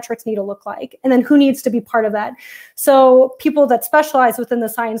do those metrics need to look like? And then who needs to be part of that? So people that specialize within the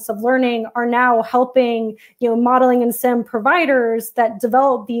science of learning are now helping, modeling and sim providers that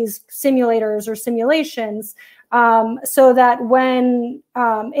develop these simulators or simulations, so that when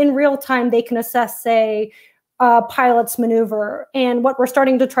in real time they can assess, say, pilot's maneuver. And what we're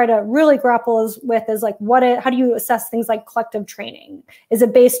starting to try to really grapple with is like, how do you assess things like collective training? Is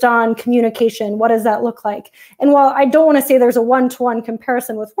it based on communication? What does that look like? And while I don't want to say there's a one-to-one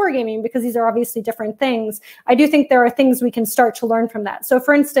comparison with wargaming, because these are obviously different things, I do think there are things we can start to learn from that. So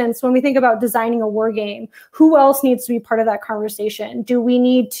for instance, when we think about designing a wargame, who else needs to be part of that conversation? Do we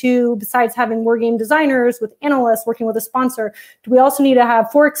need to, besides having wargame designers with analysts working with a sponsor, do we also need to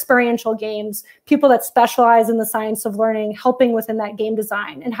have, for experiential games, people that specialize in the science of learning helping within that game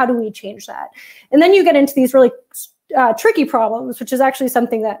design? And how do we change that? And then you get into these really tricky problems, which is actually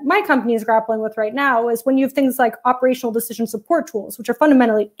something that my company is grappling with right now, is when you have things like operational decision support tools, which are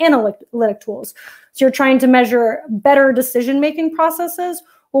fundamentally analytic tools. So you're trying to measure better decision-making processes.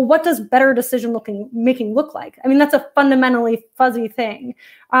 Well, what does better decision-making look like? I mean, that's a fundamentally fuzzy thing.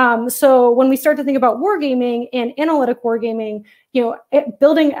 So when we start to think about wargaming and analytic wargaming,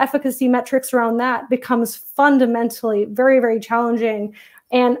 building efficacy metrics around that becomes fundamentally very, very challenging.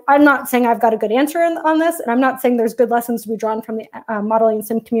 And I'm not saying I've got a good answer on this, and I'm not saying there's good lessons to be drawn from the modeling and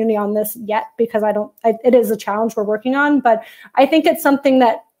sim community on this yet, because it is a challenge we're working on. But I think it's something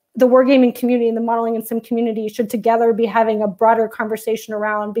that the wargaming community and the modeling and sim community should together be having a broader conversation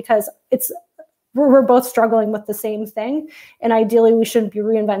around, because we're both struggling with the same thing. And ideally, we shouldn't be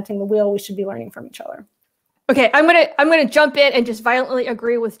reinventing the wheel. We should be learning from each other. Okay, I'm gonna jump in and just violently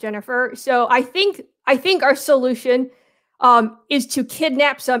agree with Jennifer. So I think our solution is to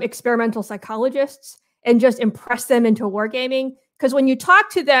kidnap some experimental psychologists and just impress them into wargaming. Because when you talk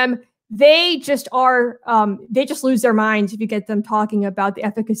to them, they just lose their minds if you get them talking about the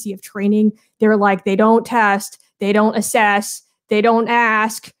efficacy of training. They're like, they don't test, they don't assess, they don't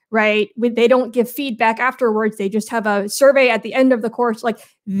ask, right? They don't give feedback afterwards. They just have a survey at the end of the course. Like,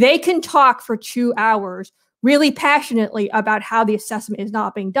 they can talk for 2 hours really passionately about how the assessment is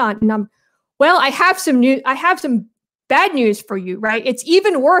not being done. And well, I have some bad news for you, right? It's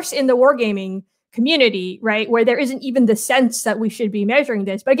even worse in the wargaming community, right? Where there isn't even the sense that we should be measuring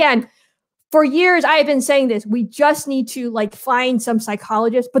this. But again, for years, I have been saying this. We just need to find some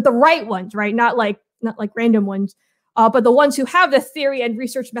psychologists, but the right ones, right? Not like random ones, but the ones who have the theory and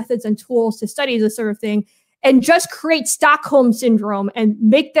research methods and tools to study this sort of thing, and just create Stockholm syndrome and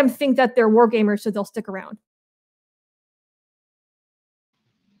make them think that they're wargamers so they'll stick around.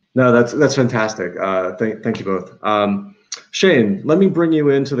 No, that's fantastic. Thank you both. Shane, let me bring you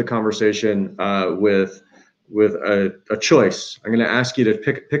into the conversation with a choice. I'm going to ask you to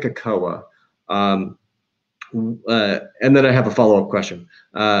pick a COA, and then I have a follow-up question.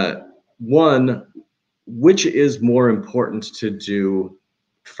 One, which is more important to do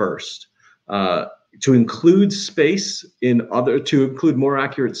first? To include more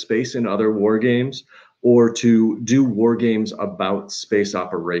accurate space in other war games, or to do war games about space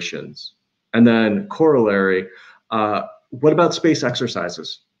operations? And then corollary, what about space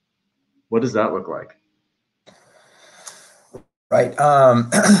exercises? What does that look like? Right.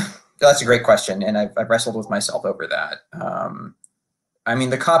 That's a great question, and I've wrestled with myself over that. I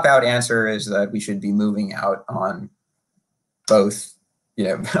mean, the cop-out answer is that we should be moving out on both,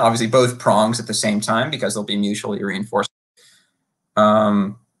 obviously both prongs at the same time, because they'll be mutually reinforcing.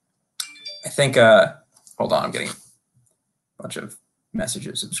 I think, hold on, I'm getting a bunch of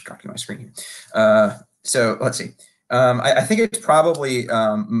messages obstructing my screen. So let's see. I think it's probably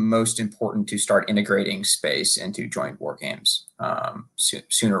most important to start integrating space into joint war games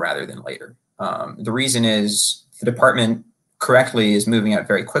sooner rather than later. The reason is the department correctly is moving out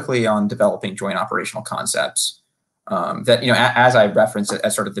very quickly on developing joint operational concepts that, as I referenced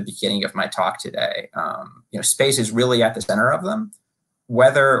at sort of the beginning of my talk today, space is really at the center of them,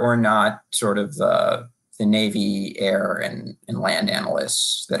 whether or not sort of the Navy, air, and land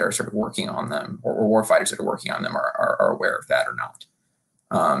analysts that are sort of working on them, or warfighters that are working on them, are aware of that or not.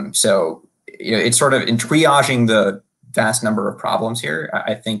 So it's sort of in triaging the vast number of problems here.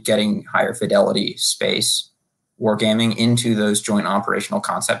 I think getting higher fidelity space wargaming into those joint operational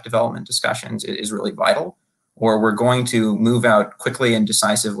concept development discussions is really vital, or we're going to move out quickly and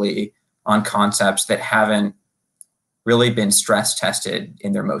decisively on concepts that haven't really been stress tested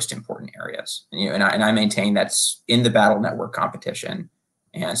in their most important areas. And I maintain that's in the battle network competition,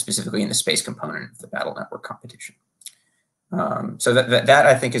 and specifically in the space component of the battle network competition. So that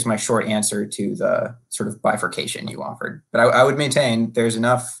I think is my short answer to the sort of bifurcation you offered. But I would maintain there's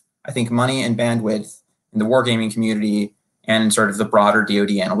enough, I think, money and bandwidth in the wargaming community and sort of the broader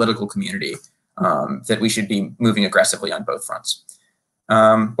DoD analytical community that we should be moving aggressively on both fronts.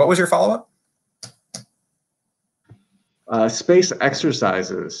 What was your follow-up? Space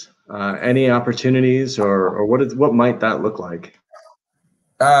exercises, any opportunities, or what might that look like?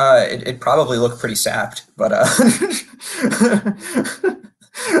 It probably looked pretty sapped, but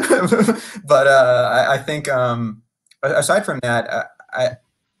I think aside from that,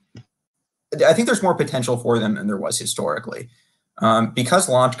 I think there's more potential for them than there was historically, because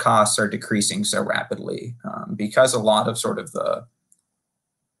launch costs are decreasing so rapidly, because a lot of sort of the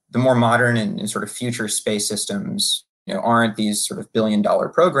more modern and sort of future space systems aren't these sort of billion-dollar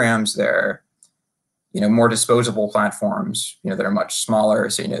programs. They're more disposable platforms, that are much smaller.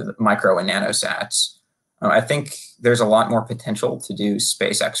 So, the micro and nanosats. I think there's a lot more potential to do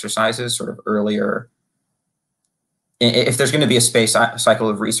space exercises sort of earlier. If there's going to be a space cycle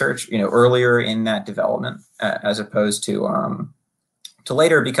of research, earlier in that development, as opposed to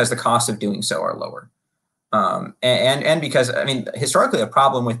later, because the costs of doing so are lower. And because, historically, a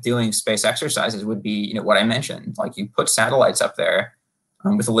problem with doing space exercises would be, what I mentioned, like you put satellites up there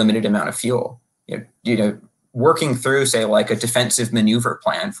with a limited amount of fuel. Working through, say, like a defensive maneuver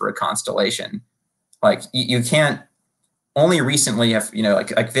plan for a constellation, like you can't. Only recently have, like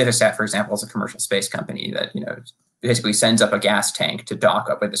Vitasat, for example, is a commercial space company that basically sends up a gas tank to dock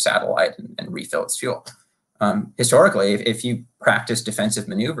up with the satellite and refill its fuel. Historically, if you practice defensive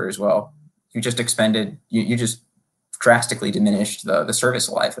maneuvers, well, you just drastically diminished the service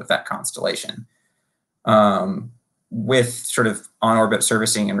life of that constellation. With sort of on-orbit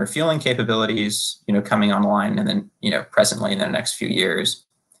servicing and refueling capabilities, coming online, and then, presently in the next few years,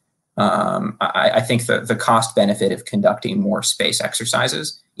 I think the cost benefit of conducting more space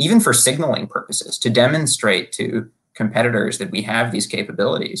exercises, even for signaling purposes, to demonstrate to competitors that we have these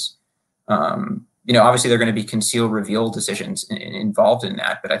capabilities. Obviously there are going to be conceal reveal decisions involved in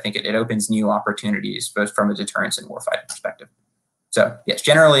that, but I think it opens new opportunities both from a deterrence and warfighting perspective. So yes,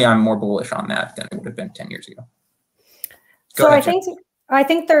 generally I'm more bullish on that than it would have been 10 years ago. So I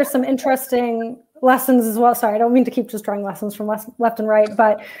think there are some interesting lessons as well. Sorry, I don't mean to keep just drawing lessons from left and right,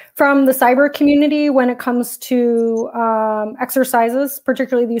 but from the cyber community when it comes to exercises,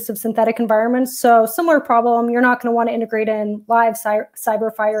 particularly the use of synthetic environments. So similar problem, you're not going to want to integrate in live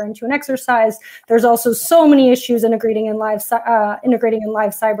cyber fire into an exercise. There's also so many issues integrating in live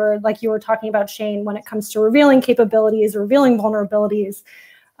cyber, like you were talking about, Shane, when it comes to revealing capabilities, revealing vulnerabilities.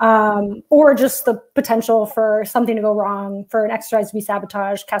 Or just the potential for something to go wrong, for an exercise to be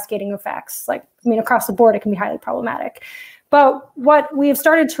sabotaged, cascading effects. Across the board, it can be highly problematic. But what we have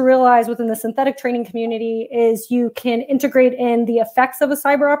started to realize within the synthetic training community is you can integrate in the effects of a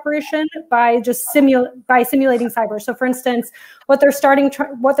cyber operation by just simulating cyber. So for instance, what they're starting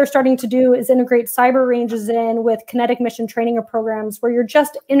to do is integrate cyber ranges in with kinetic mission training or programs where you're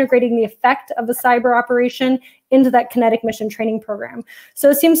just integrating the effect of the cyber operation into that kinetic mission training program. So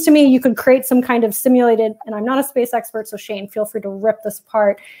it seems to me you could create some kind of simulated, and I'm not a space expert, so Shane, feel free to rip this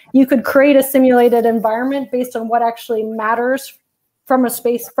apart. You could create a simulated environment based on what actually matters from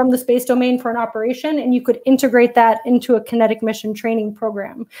the space domain for an operation, and you could integrate that into a kinetic mission training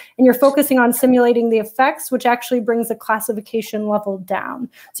program. And you're focusing on simulating the effects, which actually brings the classification level down.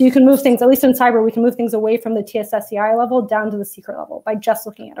 So you can move things, at least in cyber, we can move things away from the TSSCI level down to the secret level by just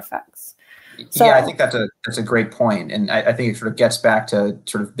looking at effects. So, yeah, I think that's a great point. And I think it sort of gets back to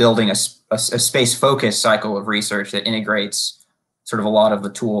sort of building a space-focused cycle of research that integrates sort of a lot of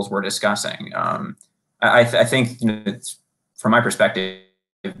the tools we're discussing. I think from my perspective,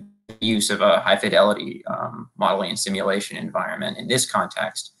 use of a high fidelity modeling and simulation environment in this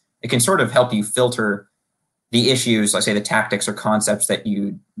context, it can sort of help you filter the issues, let's say the tactics or concepts that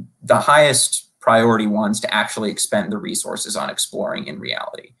the highest priority ones to actually expend the resources on exploring in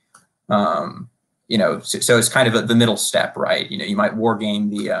reality. You know, so it's kind of the middle step, right? You know, you might wargame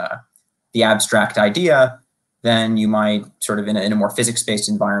the abstract idea, then you might sort of in a more physics-based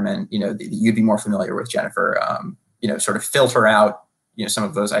environment, you know, you'd be more familiar with, Jennifer, you know, sort of filter out, you know, some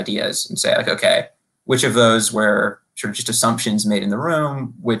of those ideas and say like, okay, which of those were sort of just assumptions made in the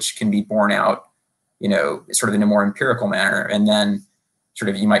room, which can be borne out, you know, sort of in a more empirical manner. And then sort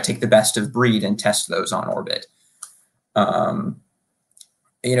of you might take the best of breed and test those on orbit.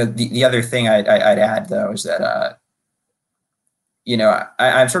 You know, the other thing I'd add though is that, you know,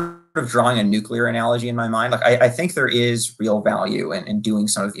 I'm sort of drawing a nuclear analogy in my mind. Like I think there is real value in doing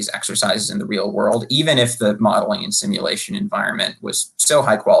some of these exercises in the real world, even if the modeling and simulation environment was so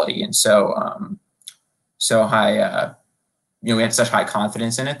high quality and so high, you know, we had such high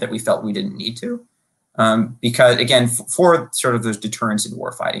confidence in it that we felt we didn't need to. Because again, for sort of those deterrence and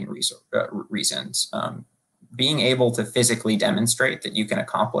warfighting reasons, being able to physically demonstrate that you can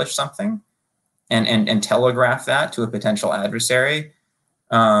accomplish something and telegraph that to a potential adversary,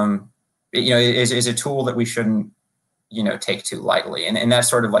 you know, is a tool that we shouldn't, you know, take too lightly. And that's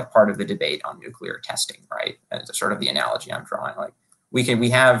sort of like part of the debate on nuclear testing, right? That's sort of the analogy I'm drawing. Like we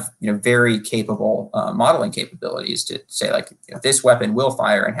have, you know, very capable modeling capabilities to say like, you know, this weapon will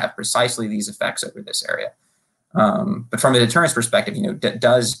fire and have precisely these effects over this area. But from a deterrence perspective, you know, that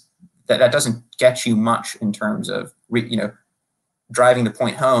doesn't get you much in terms of, you know, driving the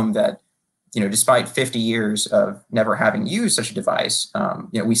point home that, you know, despite 50 years of never having used such a device,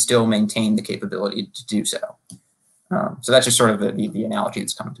 you know, we still maintain the capability to do so. So that's just sort of the analogy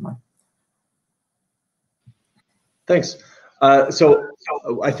that's coming to mind. Thanks. So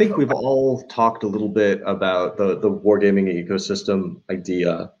I think we've all talked a little bit about the wargaming ecosystem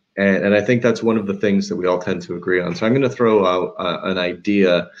idea, and I think that's one of the things that we all tend to agree on. So I'm going to throw out an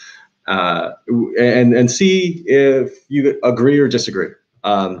idea and see if you agree or disagree.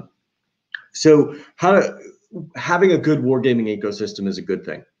 So having a good wargaming ecosystem is a good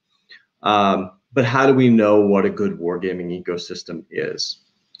thing. But how do we know what a good wargaming ecosystem is?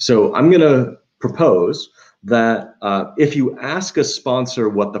 So I'm going to propose that if you ask a sponsor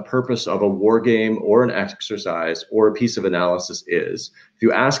what the purpose of a wargame or an exercise or a piece of analysis is, if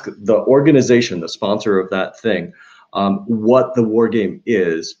you ask the organization, the sponsor of that thing, what the wargame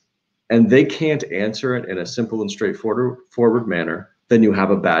is, and they can't answer it in a simple and straightforward manner, then you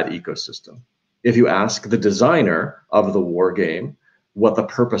have a bad ecosystem. If you ask the designer of the wargame what the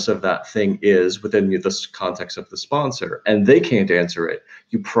purpose of that thing is within the context of the sponsor, and they can't answer it,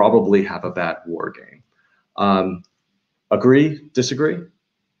 you probably have a bad wargame. Agree, disagree?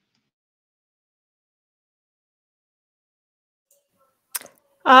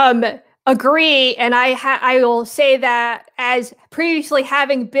 Agree, and I will say that as previously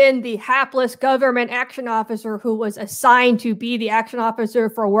having been the hapless government action officer who was assigned to be the action officer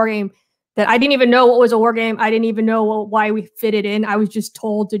for a wargame, that I didn't even know what was a wargame. I didn't even know why we fit it in. I was just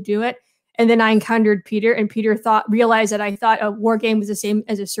told to do it. And then I encountered Peter, and Peter realized that I thought a wargame was the same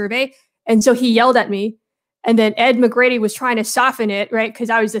as a survey. And so he yelled at me. And then Ed McGrady was trying to soften it, right? Because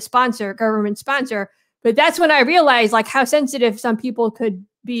I was the sponsor, government sponsor. But that's when I realized like how sensitive some people could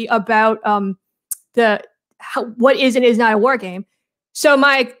be about what is and is not a war game. So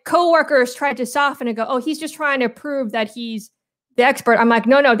my coworkers tried to soften and go, oh, he's just trying to prove that he's the expert. I'm like,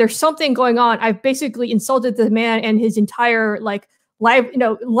 no, there's something going on. I've basically insulted the man and his entire like life,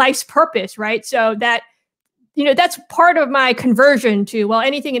 life's purpose, right? So that, that's part of my conversion to, well,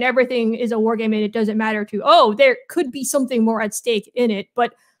 anything and everything is a war game and it doesn't matter to, oh, there could be something more at stake in it.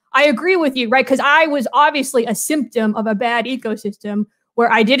 But I agree with you, right? Because I was obviously a symptom of a bad ecosystem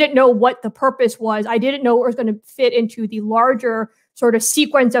where I didn't know what the purpose was. I didn't know it was going to fit into the larger sort of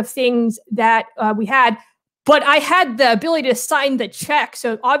sequence of things that we had. But I had the ability to sign the check.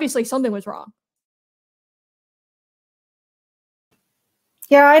 So obviously something was wrong.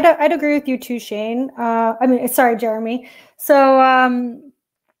 Yeah, I'd agree with you too, Shane. Sorry, Jeremy. So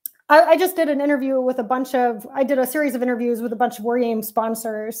I just did an interview with I did a series of interviews with a bunch of wargame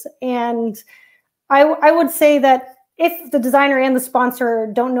sponsors. And I would say that if the designer and the sponsor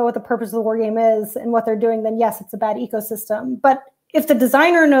don't know what the purpose of the wargame is and what they're doing, then yes, it's a bad ecosystem. But if the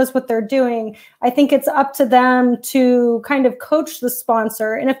designer knows what they're doing, I think it's up to them to kind of coach the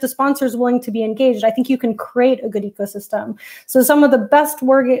sponsor. And if the sponsor is willing to be engaged, I think you can create a good ecosystem. So some of the best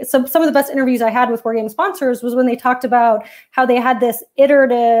some of the best interviews I had with wargame sponsors was when they talked about how they had this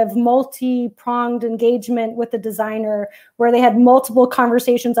iterative, multi-pronged engagement with the designer, where they had multiple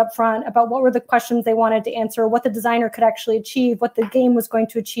conversations up front about what were the questions they wanted to answer, what the designer could actually achieve, what the game was going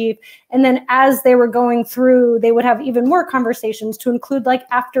to achieve. And then as they were going through, they would have even more conversations to include like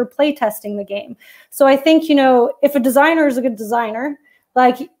after play testing the game. So I think, you know, if a designer is a good designer,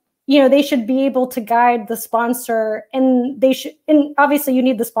 like, you know, they should be able to guide the sponsor, and they should, and obviously you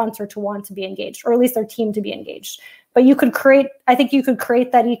need the sponsor to want to be engaged, or at least their team to be engaged. But you could create, I think you could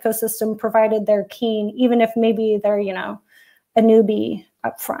create that ecosystem provided they're keen, even if maybe they're, you know, a newbie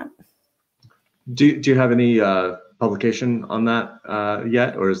up front. Do you have any publication on that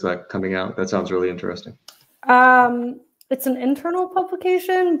yet, or is that coming out? That sounds really interesting. It's an internal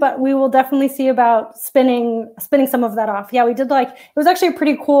publication, but we will definitely see about spinning some of that off. Yeah, we did like, it was actually a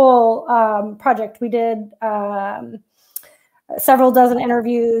pretty cool project. We did several dozen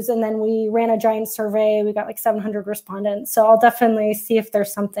interviews, and then we ran a giant survey. We got like 700 respondents. So I'll definitely see if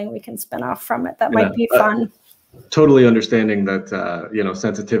there's something we can spin off from it that might be fun. Totally understanding that, you know,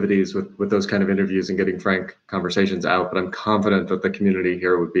 sensitivities with those kind of interviews and getting frank conversations out, but I'm confident that the community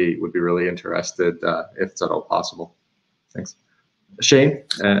here would be really interested if it's at all possible. Thanks. Shane,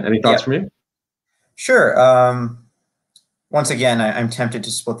 any thoughts from you? Sure. Once again, I'm tempted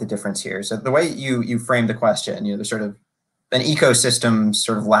to split the difference here. So the way you framed the question, you know, there's sort of an ecosystem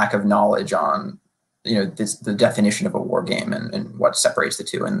sort of lack of knowledge on, you know, the definition of a war game and what separates the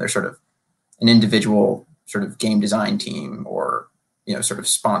two. And there's sort of an individual sort of game design team or, you know, sort of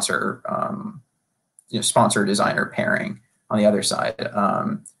sponsor, you know, sponsor designer pairing on the other side.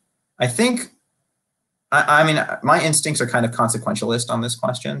 I think, I mean, my instincts are kind of consequentialist on this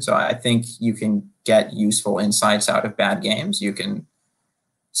question. So I think you can get useful insights out of bad games. You can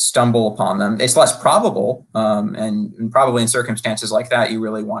stumble upon them. It's less probable. And probably in circumstances like that, you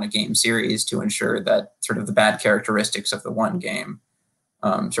really want a game series to ensure that sort of the bad characteristics of the one game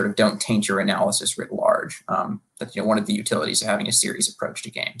sort of don't taint your analysis writ large. That, you know, one of the utilities of having a series approach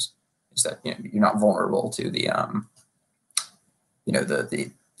to games is that, you know, you're not vulnerable to the, you know,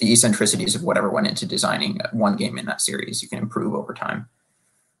 the eccentricities of whatever went into designing one game in that series. You can improve over time.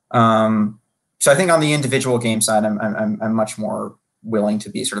 So I think on the individual game side, I'm much more willing to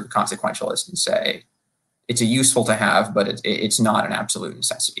be sort of a consequentialist and say it's a useful to have, but it's not an absolute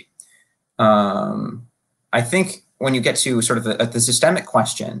necessity. I think when you get to sort of the systemic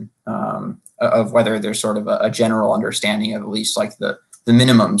question of whether there's sort of a general understanding of at least like the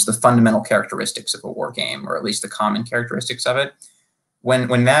minimums, the fundamental characteristics of a war game, or at least the common characteristics of it,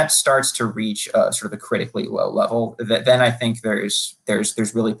 when that starts to reach sort of a critically low level, then I think there's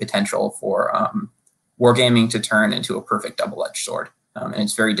really potential for wargaming to turn into a perfect double-edged sword. And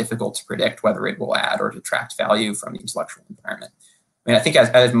it's very difficult to predict whether it will add or detract value from the intellectual environment. I mean, I think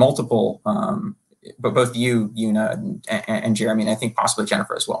as multiple, but both you, Yuna, and Jeremy, and I think possibly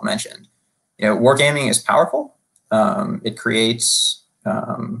Jennifer as well mentioned, you know, wargaming is powerful. It creates,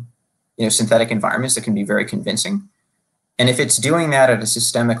 you know, synthetic environments that can be very convincing. And if it's doing that at a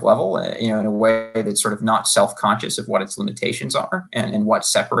systemic level, you know, in a way that's sort of not self-conscious of what its limitations are and what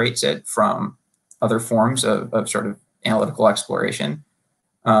separates it from other forms of sort of analytical exploration,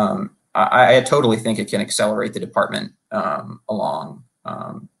 I totally think it can accelerate the department along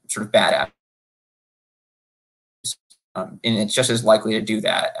sort of bad and it's just as likely to do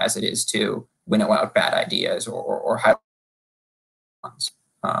that as it is to winnow out bad ideas or high ones.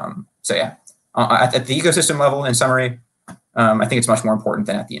 So yeah, at the ecosystem level, in summary, I think it's much more important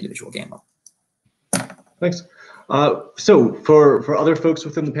than at the individual game level. Thanks. So for other folks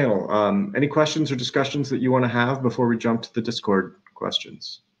within the panel, any questions or discussions that you want to have before we jump to the Discord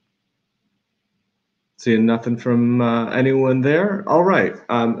questions? Seeing nothing from anyone there. All right.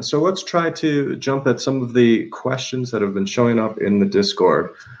 So let's try to jump at some of the questions that have been showing up in the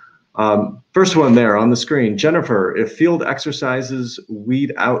Discord. First one there on the screen. Jennifer, if field exercises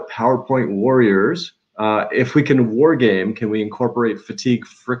weed out PowerPoint warriors, if we can wargame, can we incorporate fatigue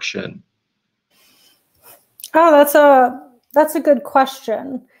friction? Oh, that's a good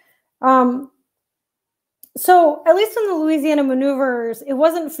question. So at least in the Louisiana maneuvers, it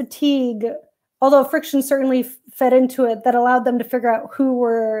wasn't fatigue, although friction certainly fed into it, that allowed them to figure out who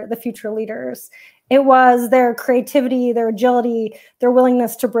were the future leaders. It was their creativity, their agility, their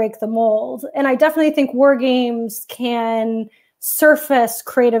willingness to break the mold. And I definitely think war games can surface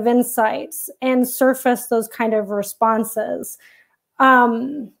creative insights and surface those kind of responses.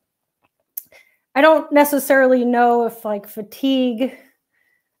 I don't necessarily know if like fatigue,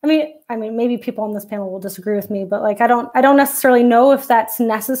 I mean, maybe people on this panel will disagree with me, but like, I don't necessarily know if that's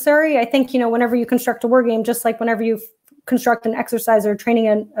necessary. I think, you know, whenever you construct a war game, just like whenever you construct an exercise or training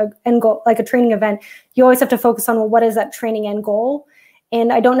end goal, like a training event, you always have to focus on, well, what is that training end goal?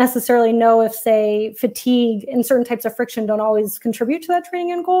 And I don't necessarily know if, say, fatigue and certain types of friction don't always contribute to that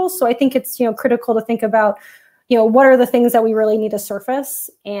training end goal. So I think it's, critical to think about, what are the things that we really need to surface?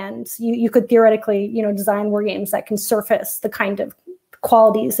 And you could theoretically, design war games that can surface the kind of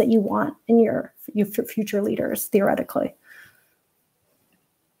qualities that you want in your future leaders, theoretically.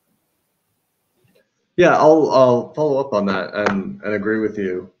 Yeah, I'll follow up on that and agree with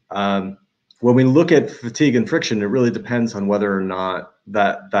you. When we look at fatigue and friction, it really depends on whether or not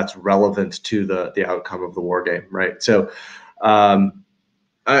that's relevant to the outcome of the war game, right? So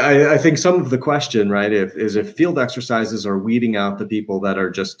I think some of the question, right, is if field exercises are weeding out the people that are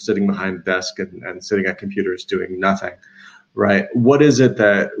just sitting behind desk and sitting at computers doing nothing, right? What is it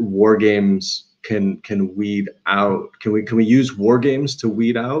that war games can weed out? Can we use war games to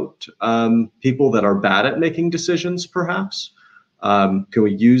weed out people that are bad at making decisions, perhaps? Can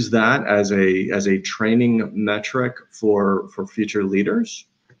we use that as a training metric for future leaders?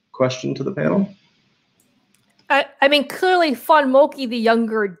 Question to the panel. I mean, clearly Von Moltke the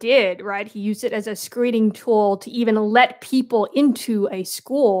Younger did, right? He used it as a screening tool to even let people into a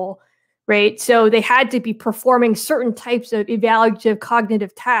school, right? So they had to be performing certain types of evaluative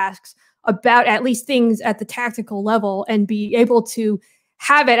cognitive tasks about at least things at the tactical level and be able to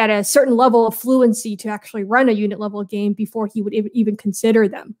have it at a certain level of fluency to actually run a unit level game before he would even consider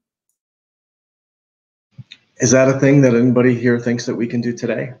them. Is that a thing that anybody here thinks that we can do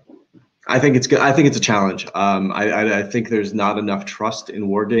today? I think it's good. I think it's a challenge. I think there's not enough trust in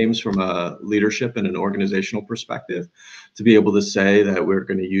war games from a leadership and an organizational perspective to be able to say that we're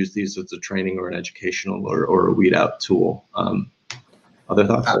going to use these as a training or an educational or a weed out tool. Other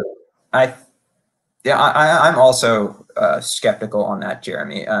thoughts? I'm also skeptical on that,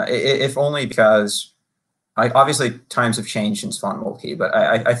 Jeremy. If only because obviously times have changed since Von Moltke, but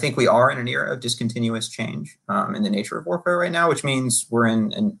I think we are in an era of discontinuous change in the nature of warfare right now, which means we're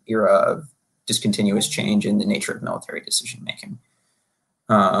in an era of discontinuous change in the nature of military decision making.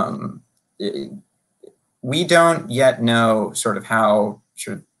 We don't yet know sort of how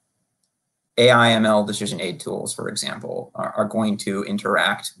AI/ML decision aid tools, for example, are going to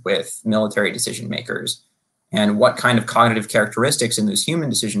interact with military decision makers, and what kind of cognitive characteristics in those human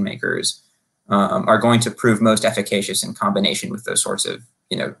decision makers are going to prove most efficacious in combination with those sorts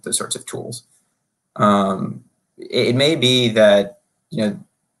of tools. It may be that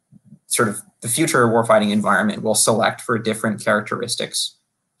sort of the future warfighting environment will select for different characteristics,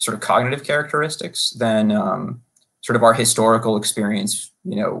 sort of cognitive characteristics, than sort of our historical experience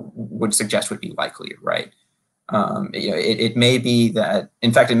would suggest would be likely, right? It may be that,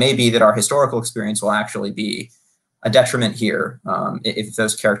 in fact, it may be that our historical experience will actually be a detriment here if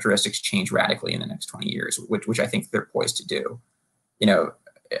those characteristics change radically in the next 20 years, which I think they're poised to do.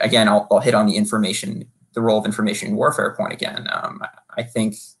 Again, I'll hit on the role of information in warfare point again. I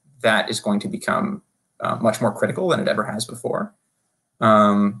think that is going to become much more critical than it ever has before.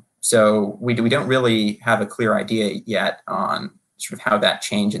 So we don't really have a clear idea yet on sort of how that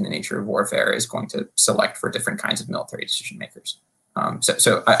change in the nature of warfare is going to select for different kinds of military decision makers.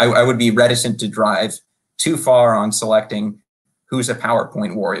 So I would be reticent to drive too far on selecting who's a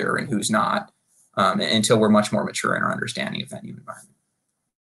PowerPoint warrior and who's not until we're much more mature in our understanding of that new environment.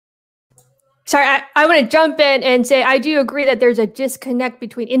 Sorry, I want to jump in and say I do agree that there's a disconnect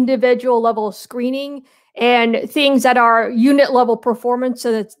between individual level screening and things that are unit level performance,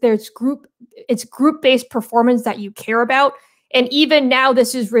 so that it's group-based performance that you care about. And even now,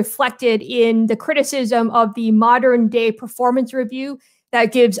 this is reflected in the criticism of the modern day performance review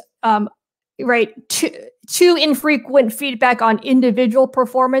that gives too infrequent feedback on individual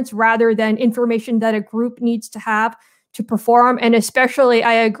performance rather than information that a group needs to have to perform. And especially,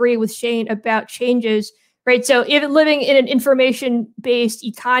 I agree with Shane about changes, right? So even living in an information-based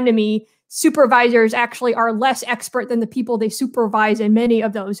economy, supervisors actually are less expert than the people they supervise in many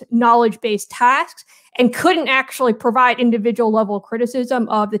of those knowledge-based tasks, and couldn't actually provide individual level criticism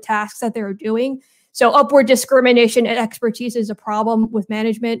of the tasks that they're doing. So upward discrimination and expertise is a problem with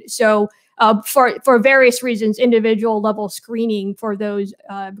management. So for various reasons, individual level screening for those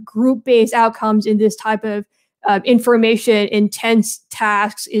group-based outcomes in this type of information intense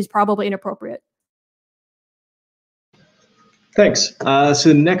tasks is probably inappropriate. Thanks.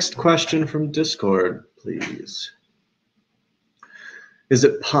 So next question from Discord, please. Is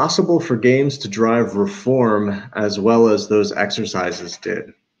it possible for games to drive reform as well as those exercises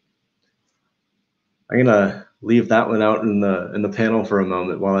did? I'm gonna leave that one out in the panel for a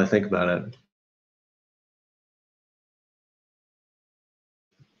moment while I think about it.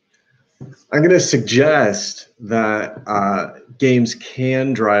 I'm gonna suggest that games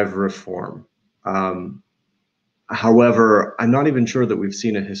can drive reform. However, I'm not even sure that we've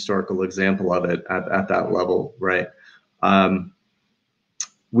seen a historical example of it at that level, right?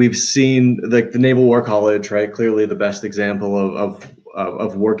 We've seen like the Naval War College, right? Clearly the best example of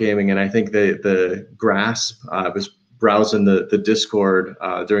wargaming, and I think the grasp was browsing the Discord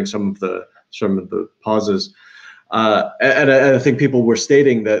during some of the pauses, and I think people were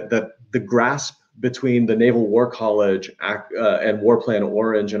stating that the grasp between the Naval War College and War Plan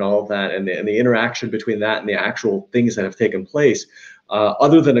Orange and all of that, and the interaction between that and the actual things that have taken place,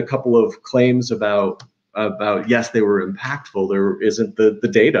 other than a couple of claims about yes, they were impactful, there isn't the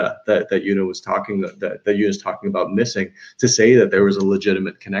data that Yuna was talking about missing to say that there was a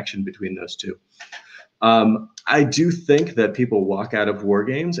legitimate connection between those two. I do think that people walk out of war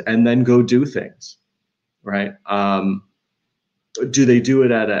games and then go do things, right? Do they do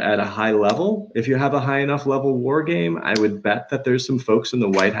it at a high level? If you have a high enough level war game, I would bet that there's some folks in the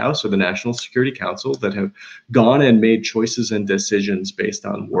White House or the National Security Council that have gone and made choices and decisions based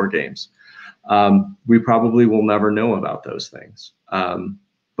on war games. We probably will never know about those things.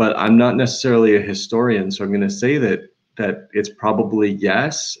 But I'm not necessarily a historian, so I'm going to say that it's probably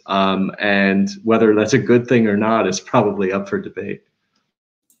yes, and whether that's a good thing or not is probably up for debate.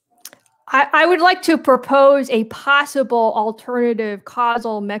 I would like to propose a possible alternative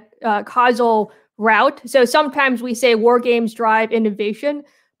causal route. So sometimes we say war games drive innovation,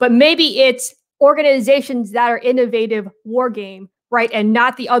 but maybe it's organizations that are innovative war game, right? And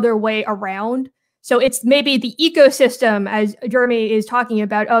not the other way around. So it's maybe the ecosystem, as Jeremy is talking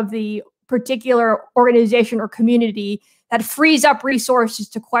about, of the particular organization or community that frees up resources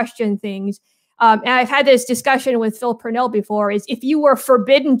to question things. And I've had this discussion with Phil Purnell before, is if you were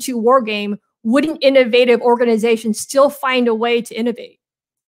forbidden to wargame, wouldn't innovative organizations still find a way to innovate?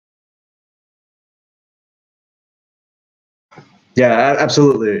 Yeah,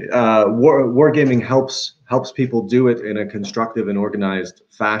 absolutely. Wargaming helps people do it in a constructive and organized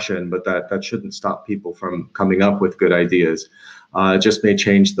fashion, but that shouldn't stop people from coming up with good ideas. It just may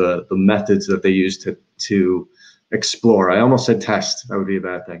change the methods that they use to explore. I almost said test. That would be a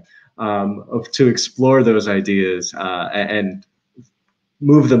bad thing. To explore those ideas and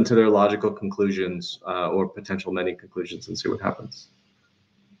move them to their logical conclusions or potential many conclusions and see what happens.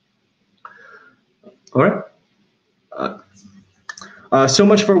 All right. So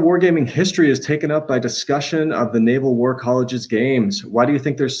much for wargaming history is taken up by discussion of the Naval War College's games. Why do you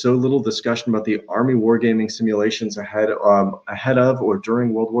think there's so little discussion about the Army wargaming simulations ahead of or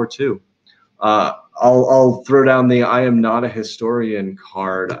during World War II? I'll throw down the I am not a historian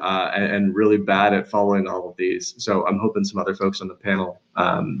card and really bad at following all of these. So I'm hoping some other folks on the panel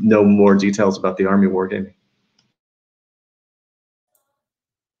know more details about the Army wargaming.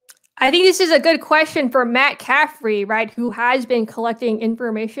 I think this is a good question for Matt Caffrey, right, who has been collecting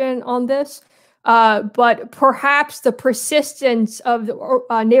information on this. But perhaps the persistence of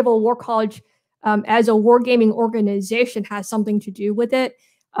the Naval War College as a wargaming organization has something to do with it.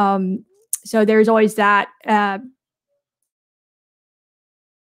 So there's always that.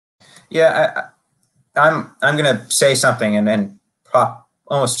 Yeah, I'm going to say something and then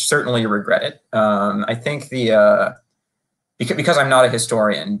almost certainly regret it. I think because I'm not a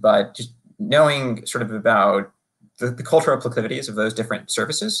historian, but just knowing sort of about the cultural proclivities of those different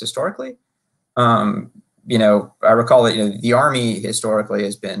services historically, you know, I recall that the Army historically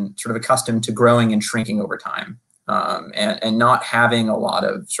has been sort of accustomed to growing and shrinking over time, and not having a lot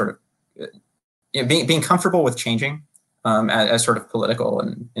of sort of being comfortable with changing as sort of political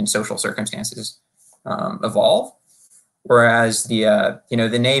and social circumstances evolve, whereas the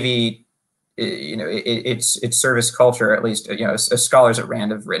the Navy, its service culture, at least as scholars at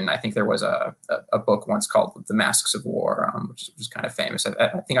Rand have written. I think there was a book once called The Masks of War, which was kind of famous.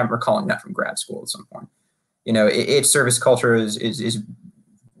 I think I'm recalling that from grad school at some point. Its service culture is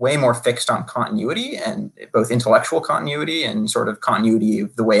way more fixed on continuity, and both intellectual continuity and sort of continuity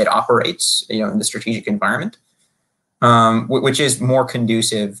of the way it operates, in the strategic environment, which is more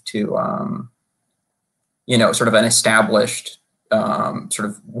conducive to, sort of an established sort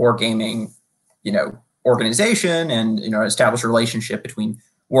of wargaming, organization and, established relationship between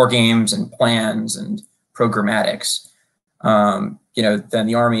war games and plans and programmatics. Then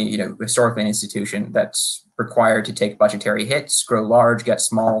the Army, historically an institution that's required to take budgetary hits, grow large, get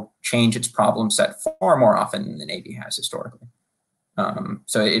small, change its problem set far more often than the Navy has historically.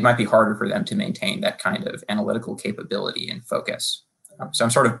 So it might be harder for them to maintain that kind of analytical capability and focus. So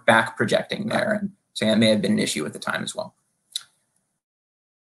I'm sort of back projecting there and saying that may have been an issue at the time as well.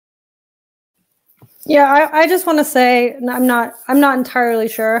 Yeah, I just want to say I'm not entirely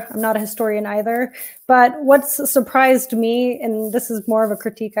sure. I'm not a historian either. But what's surprised me, and this is more of a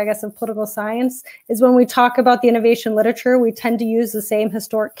critique, I guess, of political science, is when we talk about the innovation literature, we tend to use the same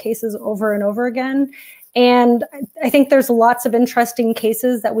historic cases over and over again. And I think there's lots of interesting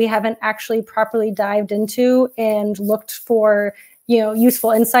cases that we haven't actually properly dived into and looked for,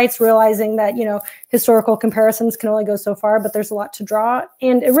 useful insights, realizing that, historical comparisons can only go so far, but there's a lot to draw.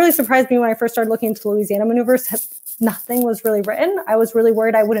 And it really surprised me when I first started looking into the Louisiana maneuvers, nothing was really written. I was really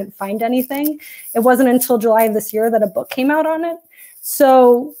worried I wouldn't find anything. It wasn't until July of this year that a book came out on it.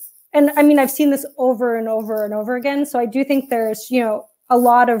 So, and I mean, I've seen this over and over and over again. So I do think there's, a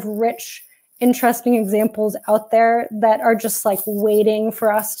lot of rich, interesting examples out there that are just like waiting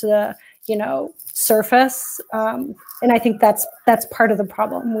for us to, surface. And I think that's part of the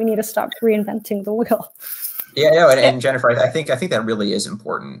problem. We need to stop reinventing the wheel. Yeah, no, and Jennifer, I think that really is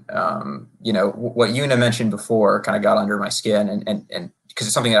important. What Yuna mentioned before kind of got under my skin, and because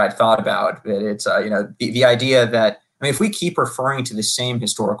it's something that I'd thought about. That it's the idea that, I mean, if we keep referring to the same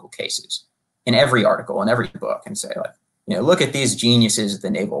historical cases in every article, in every book, and say like, look at these geniuses at the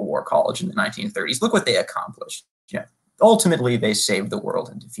Naval War College in the 1930s. Look what they accomplished. Ultimately, they saved the world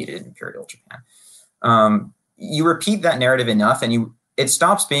and defeated Imperial Japan. You repeat that narrative enough, and it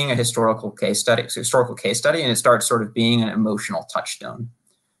stops being a historical case study, and it starts sort of being an emotional touchstone.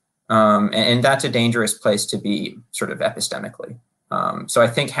 And that's a dangerous place to be, sort of epistemically. So I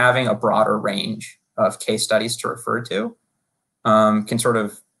think having a broader range of case studies to refer to can sort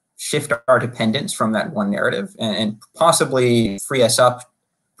of shift our dependence from that one narrative and possibly free us up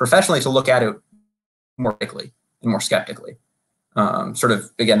professionally to look at it more critically and more skeptically. Sort of,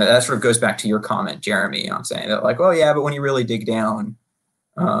 again, that sort of goes back to your comment, Jeremy, on saying that like, oh yeah, but when you really dig down,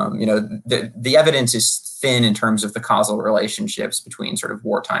 the evidence is thin in terms of the causal relationships between sort of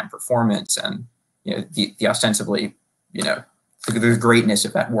wartime performance and, the ostensibly, the greatness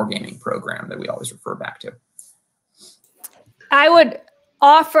of that wargaming program that we always refer back to. I would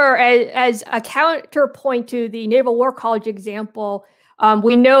offer as a counterpoint to the Naval War College example,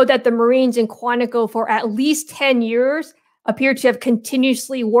 we know that the Marines in Quantico for at least 10 years appear to have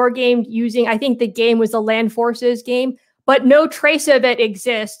continuously wargamed using, I think the game was the Land Forces game, but no trace of it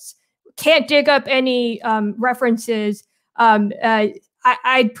exists. Can't dig up any references.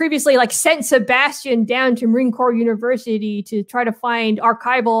 I'd previously sent Sebastian down to Marine Corps University to try to find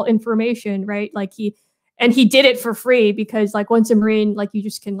archival information, right? And he did it for free because once a Marine, you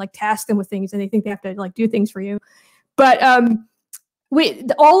just can task them with things and they think they have to do things for you. But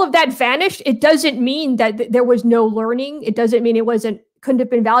all of that vanished. It doesn't mean that there was no learning. It doesn't mean couldn't have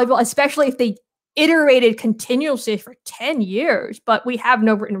been valuable, especially if they iterated continuously for 10 years, but we have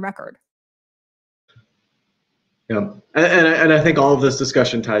no written record. Yeah, and I think all of this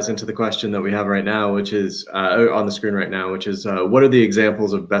discussion ties into the question that we have right now, which is on the screen right now, which is what are the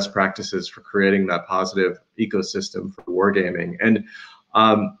examples of best practices for creating that positive ecosystem for wargaming? And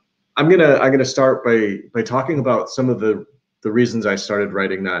I'm gonna start by talking about some of the reasons I started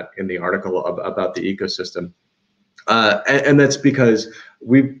writing that in the article about the ecosystem. And that's because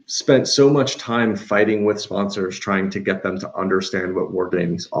we've spent so much time fighting with sponsors trying to get them to understand what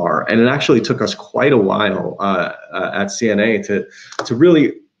wargames are. And it actually took us quite a while at CNA to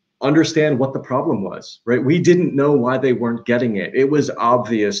really understand what the problem was, right? We didn't know why they weren't getting it. It was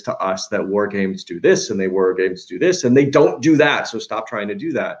obvious to us that wargames do this and wargames do this and they don't do that, so stop trying to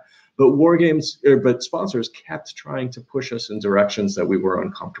do that. But sponsors kept trying to push us in directions that we were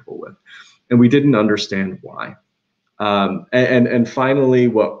uncomfortable with, and we didn't understand why. And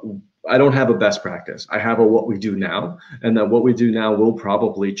finally, I don't have a best practice. I have a what we do now, and that what we do now will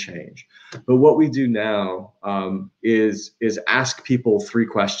probably change. But what we do now is ask people 3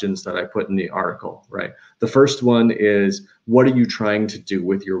 questions that I put in the article. Right. The first one is, what are you trying to do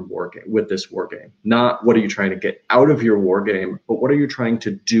with your wargame, with this wargame? Not what are you trying to get out of your wargame, but what are you trying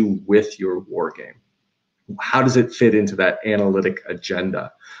to do with your wargame? How does it fit into that analytic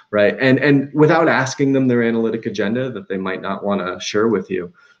agenda, right? And without asking them their analytic agenda that they might not want to share with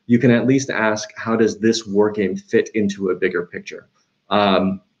you, you can at least ask, how does this wargame fit into a bigger picture?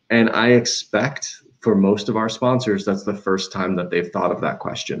 And I expect for most of our sponsors, that's the first time that they've thought of that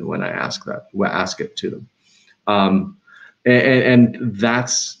question when I ask it to them. And that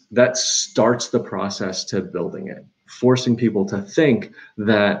starts the process to building it, forcing people to think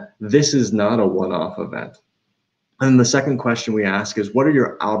that this is not a one-off event. And the second question we ask is, what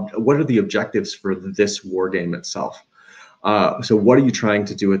are the objectives for this wargame itself? So what are you trying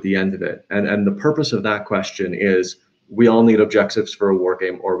to do at the end of it? And the purpose of that question is, we all need objectives for a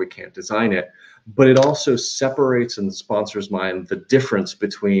wargame or we can't design it. but it also separates in the sponsor's mind the difference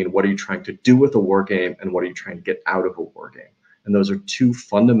between what are you trying to do with a war game and what are you trying to get out of a war game. And those are two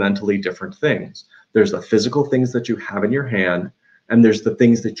fundamentally different things. There's the physical things that you have in your hand, and there's the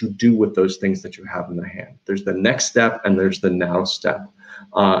things that you do with those things that you have in the hand. There's the next step and there's the now step.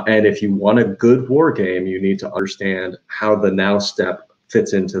 And if you want a good war game, you need to understand how the now step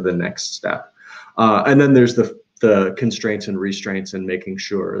fits into the next step. And then there's the constraints and restraints, and making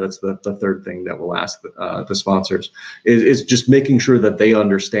sure, that's the third thing that we'll ask the sponsors, is just making sure that they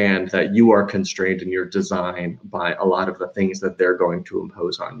understand that you are constrained in your design by a lot of the things that they're going to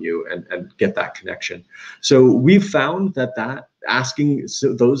impose on you, and get that connection. So we've found that asking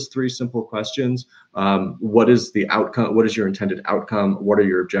those three simple questions, what is the outcome, what is your intended outcome, what are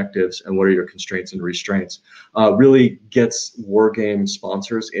your objectives, and what are your constraints and restraints, really gets war game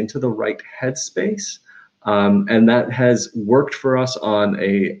sponsors into the right headspace. And that has worked for us on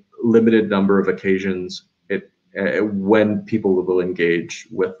a limited number of occasions when people will engage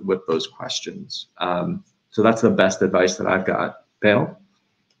with those questions. So that's the best advice that I've got. Panel?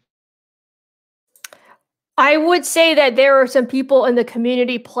 I would say that there are some people in the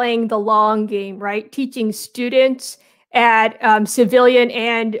community playing the long game, right? Teaching students at civilian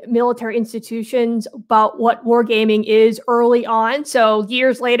and military institutions about what wargaming is early on. So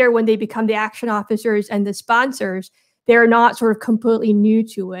years later, when they become the action officers and the sponsors, they're not sort of completely new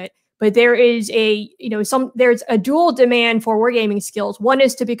to it. But there is there's a dual demand for wargaming skills. One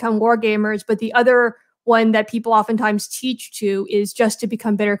is to become wargamers, but the other one that people oftentimes teach to is just to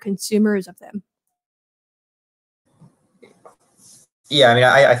become better consumers of them. Yeah, I mean,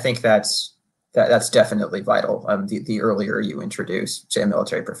 I think that's definitely vital. The earlier you introduce, say, a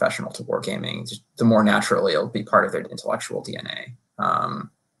military professional to wargaming, the more naturally it'll be part of their intellectual DNA.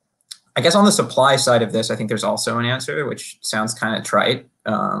 I guess on the supply side of this, I think there's also an answer, which sounds kind of trite,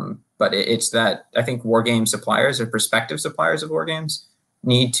 but it's that I think wargame suppliers or prospective suppliers of wargames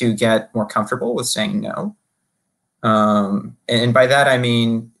need to get more comfortable with saying no. And by that, I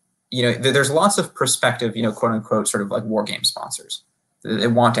mean, there's lots of prospective, quote unquote, sort of like wargame sponsors. They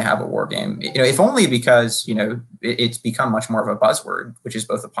want to have a war game, if only because, it's become much more of a buzzword, which is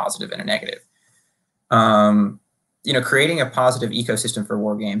both a positive and a negative. Creating a positive ecosystem for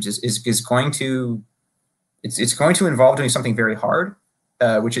war games is going to, it's going to involve doing something very hard,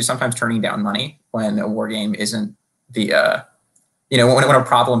 which is sometimes turning down money when a war game isn't when a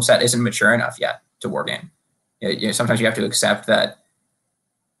problem set isn't mature enough yet to war game. Sometimes you have to accept that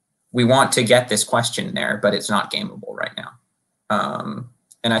we want to get this question there, but it's not gameable right now.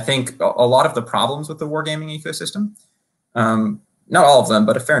 And I think a lot of the problems with the wargaming ecosystem, not all of them,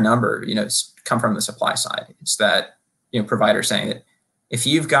 but a fair number, come from the supply side. It's that, providers saying that if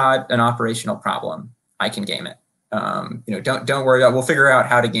you've got an operational problem, I can game it. Don't worry about, we'll figure out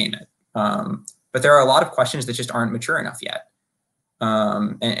how to game it. But there are a lot of questions that just aren't mature enough yet.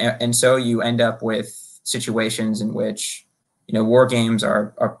 And so you end up with situations in which, war games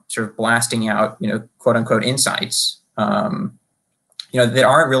are sort of blasting out, quote unquote insights, that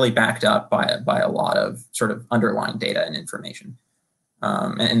aren't really backed up by a lot of sort of underlying data and information.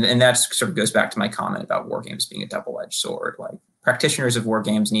 And that sort of goes back to my comment about war games being a double-edged sword. Like, practitioners of war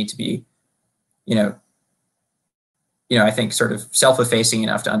games need to be, I think sort of self-effacing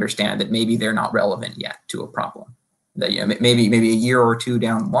enough to understand that maybe they're not relevant yet to a problem. That maybe a year or two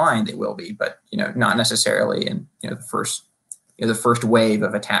down the line they will be, but not necessarily in the first wave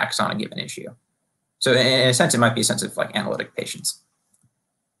of attacks on a given issue. So in a sense, it might be a sense of like analytic patience.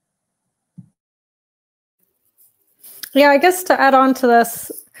 Yeah, I guess to add on to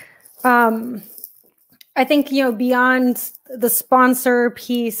this, I think, beyond the sponsor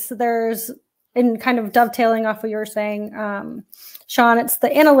piece, there's, and kind of dovetailing off what you were saying, Sean, it's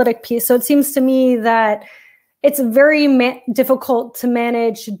the analytic piece. So it seems to me that it's very difficult to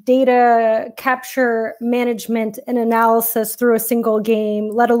manage data capture, management, and analysis through a single game,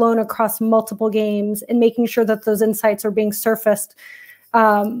 let alone across multiple games, and making sure that those insights are being surfaced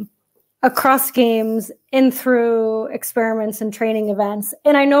across games and through experiments and training events.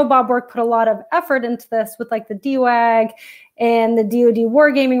 And I know Bob Work put a lot of effort into this with like the DWAG and the DoD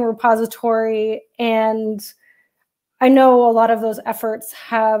Wargaming repository. And I know a lot of those efforts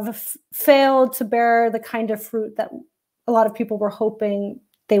have failed to bear the kind of fruit that a lot of people were hoping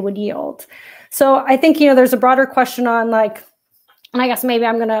they would yield. So I think, there's a broader question on like, and I guess maybe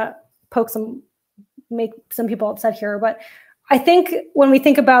I'm gonna make some people upset here, but I think when we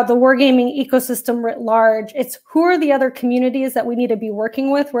think about the wargaming ecosystem writ large, it's who are the other communities that we need to be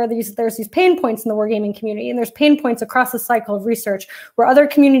working with, where there's these pain points in the wargaming community, and there's pain points across the cycle of research where other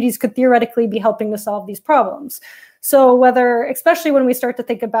communities could theoretically be helping to solve these problems. So whether, especially when we start to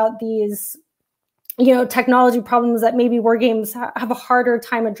think about these technology problems that maybe war games have a harder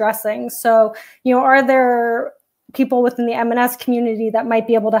time addressing. So, are there people within the M&S community that might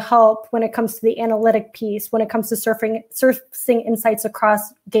be able to help when it comes to the analytic piece, when it comes to surfacing insights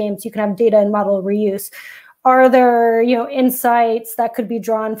across games? You can have data and model reuse. Are there, insights that could be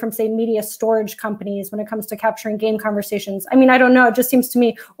drawn from, say, media storage companies when it comes to capturing game conversations? I mean, I don't know. It just seems to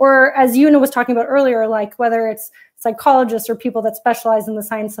me, or as Yuna was talking about earlier, like whether it's psychologists or people that specialize in the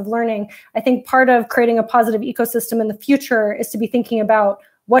science of learning, I think part of creating a positive ecosystem in the future is to be thinking about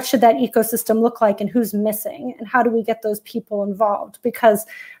what should that ecosystem look like and who's missing and how do we get those people involved? Because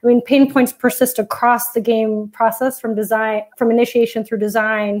I mean, pain points persist across the game process from initiation through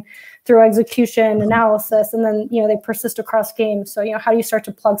design, through execution, analysis, and then, they persist across games. So, how do you start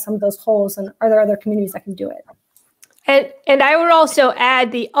to plug some of those holes, and are there other communities that can do it? And I would also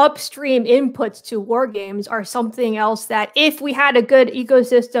add the upstream inputs to war games are something else that if we had a good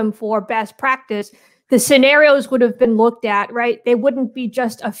ecosystem for best practice, the scenarios would have been looked at, right? They wouldn't be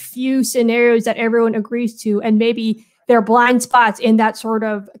just a few scenarios that everyone agrees to, and maybe there are blind spots in that sort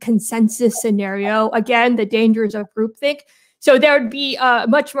of consensus scenario. Again, the dangers of groupthink. So there would be a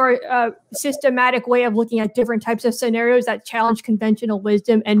much more systematic way of looking at different types of scenarios that challenge conventional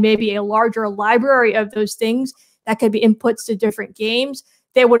wisdom, and maybe a larger library of those things that could be inputs to different games.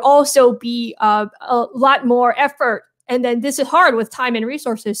 There would also be a lot more effort. And then this is hard with time and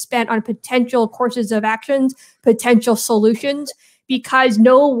resources spent on potential courses of actions, potential solutions, because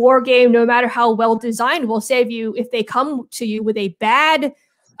no war game, no matter how well designed, will save you if they come to you with a bad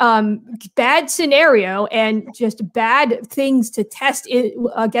scenario and just bad things to test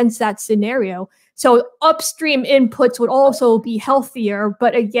against that scenario. So upstream inputs would also be healthier,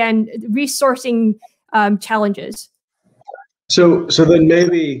 but again, resourcing challenges. So then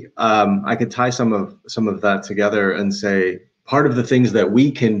maybe I could tie some of that together and say part of the things that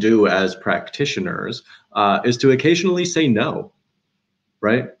we can do as practitioners is to occasionally say no,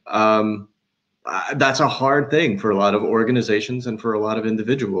 right? That's a hard thing for a lot of organizations and for a lot of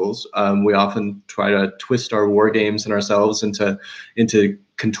individuals. We often try to twist our war games and ourselves into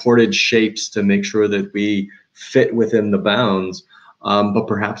contorted shapes to make sure that we fit within the bounds. But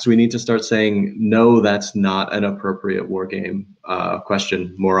perhaps we need to start saying, no, that's not an appropriate war game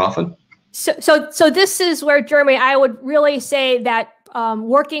question more often. So this is where, Jeremy, I would really say that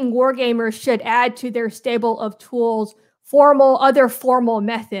working wargamers should add to their stable of tools other formal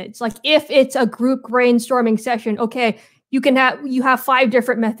methods. Like if it's a group brainstorming session, okay, you have 5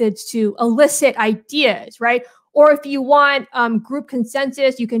 different methods to elicit ideas, right? Or if you want group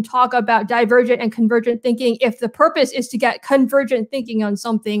consensus, you can talk about divergent and convergent thinking. If the purpose is to get convergent thinking on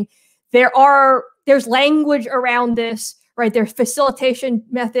something, there's language around this, right? There's facilitation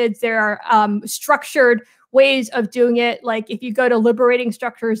methods. There are structured ways of doing it. Like if you go to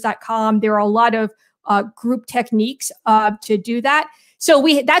liberatingstructures.com, there are a lot of group techniques to do that. So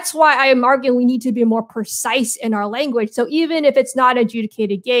that's why I am arguing we need to be more precise in our language. So even if it's not an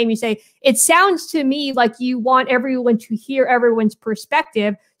adjudicated game, you say, it sounds to me like you want everyone to hear everyone's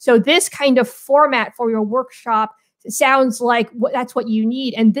perspective. So this kind of format for your workshop sounds like that's what you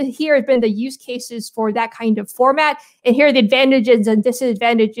need. And here have been the use cases for that kind of format. And here are the advantages and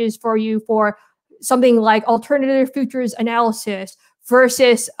disadvantages for you for something like alternative futures analysis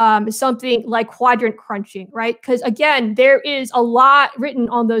versus something like quadrant crunching, right? Because again, there is a lot written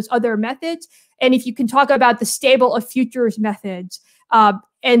on those other methods. And if you can talk about the stable of futures methods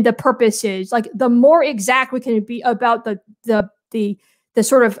and the purposes, like the more exact we can be about the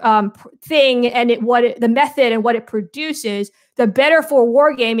sort of thing and the method and what it produces, the better for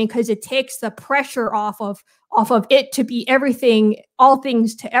wargaming, because it takes the pressure off of it to be everything, all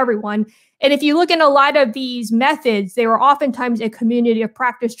things to everyone. And if you look in a lot of these methods, there are oftentimes a community of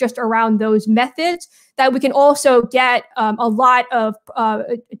practice just around those methods that we can also get a lot of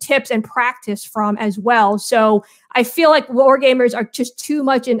tips and practice from as well. So I feel like wargamers are just too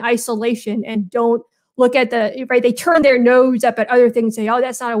much in isolation and don't look at they turn their nose up at other things, say, oh,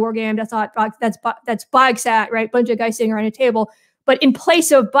 that's not a war game, that's BioXat, right? Bunch of guys sitting around a table. But in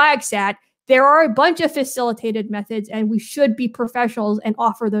place of BioXat, there are a bunch of facilitated methods, and we should be professionals and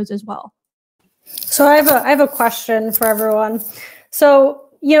offer those as well. So I have a question for everyone. So,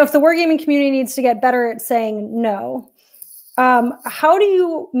 if the wargaming community needs to get better at saying no, how do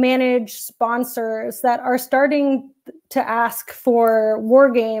you manage sponsors that are starting to ask for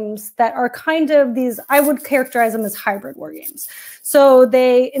war games that are kind of these, I would characterize them as hybrid war games. So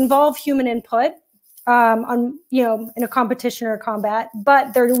they involve human input, on, in a competition or a combat,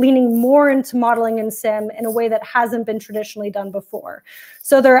 but they're leaning more into modeling and sim in a way that hasn't been traditionally done before.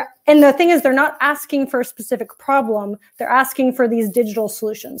 So and the thing is, they're not asking for a specific problem, they're asking for these digital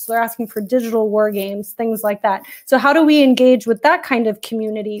solutions. So they're asking for digital war games, things like that. So how do we engage with that kind of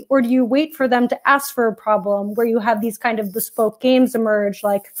community? Or do you wait for them to ask for a problem where you have these kind of bespoke games emerge,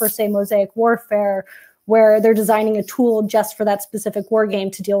 like for, say, Mosaic Warfare, where they're designing a tool just for that specific war game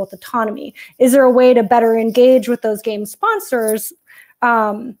to deal with autonomy? Is there a way to better engage with those game sponsors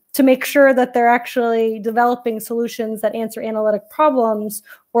to make sure that they're actually developing solutions that answer analytic problems,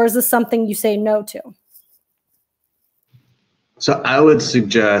 or is this something you say no to? So I would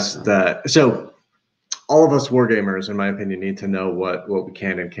suggest that, all of us wargamers, in my opinion, need to know what we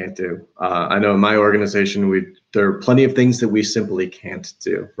can and can't do. I know in my organization, there are plenty of things that we simply can't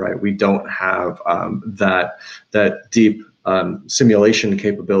do, right? We don't have that deep simulation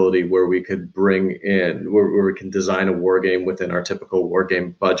capability where we could bring in, where we can design a war game within our typical war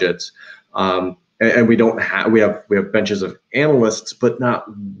game budgets. And we don't have, we have benches of analysts, but not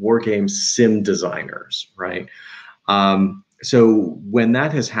war game sim designers, right? So when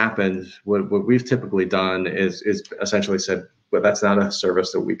that has happened, what we've typically done is essentially said, well, that's not a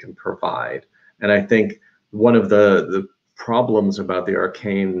service that we can provide. And I think one of the problems about the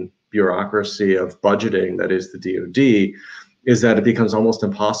arcane bureaucracy of budgeting that is the DoD is that it becomes almost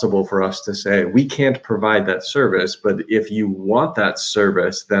impossible for us to say, we can't provide that service, but if you want that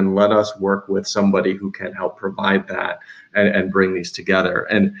service, then let us work with somebody who can help provide that and bring these together.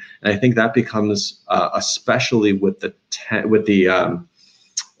 And I think that becomes, especially with the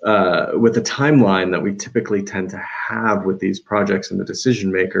timeline that we typically tend to have with these projects and the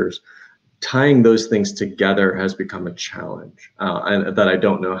decision makers, tying those things together has become a challenge, and that I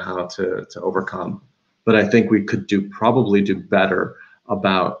don't know how to overcome. But I think we could probably do better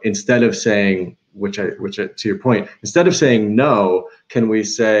about, instead of saying, which to your point, instead of saying no, can we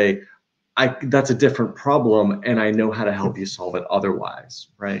say, that's a different problem and I know how to help you solve it otherwise,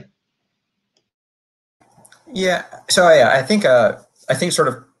 right? Yeah. So yeah, I think sort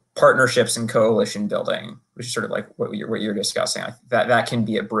of partnerships and coalition building, which is sort of like what you're discussing, that can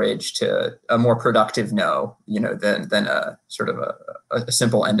be a bridge to a more productive no, than a sort of a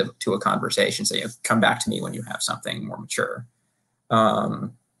simple end to a conversation. So come back to me when you have something more mature.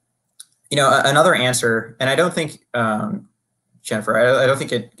 Another answer, and I don't think, Jennifer, I don't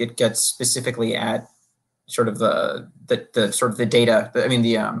think it gets specifically at sort of the sort of the data. I mean,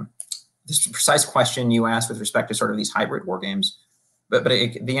 this precise question you asked with respect to sort of these hybrid war games. But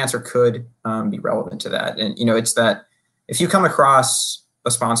the answer could be relevant to that. And, it's that if you come across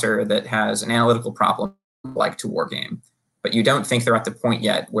a sponsor that has an analytical problem like to Wargame, but you don't think they're at the point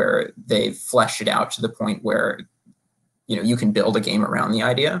yet where they've fleshed it out to the point where, you can build a game around the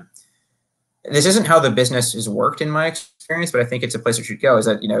idea. This isn't how the business has worked in my experience, but I think it's a place you should go, is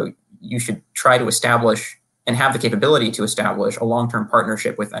that, you should try to establish and have the capability to establish a long-term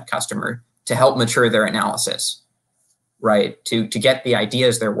partnership with that customer to help mature their analysis. Right, to get the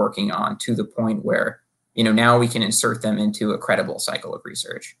ideas they're working on to the point where, now we can insert them into a credible cycle of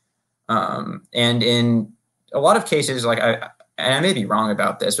research. And in a lot of cases, and I may be wrong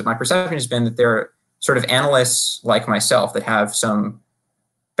about this, but my perception has been that there are sort of analysts like myself that have some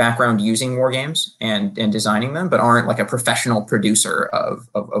background using war games and designing them, but aren't like a professional producer of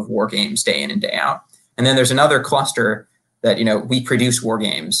war games day in and day out. And then there's another cluster that, we produce war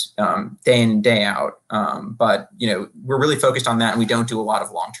games day in and day out, but, we're really focused on that and we don't do a lot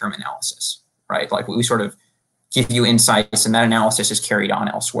of long-term analysis, right? Like we sort of give you insights and that analysis is carried on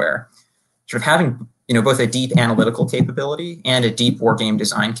elsewhere. Sort of having, both a deep analytical capability and a deep war game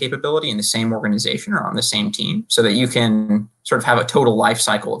design capability in the same organization or on the same team so that you can sort of have a total life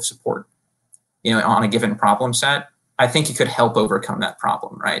cycle of support, on a given problem set, I think it could help overcome that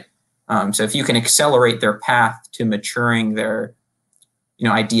problem, right? So if you can accelerate their path to maturing their,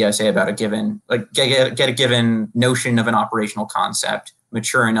 idea, say about a given, get a given notion of an operational concept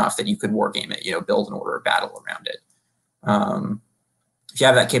mature enough that you could wargame it, build an order of battle around it. If you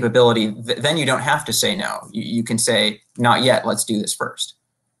have that capability, then you don't have to say no. You can say, not yet, let's do this first.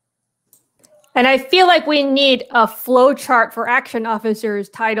 And I feel like we need a flow chart for action officers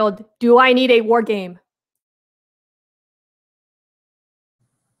titled, "Do I need a war game?"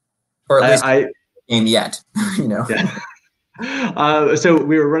 Or at least game yet, Yeah. So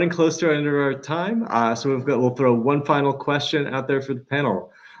we were running close to end of our time. So we'll throw one final question out there for the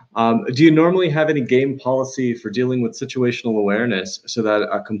panel. Do you normally have any game policy for dealing with situational awareness so that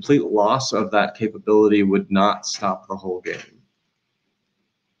a complete loss of that capability would not stop the whole game?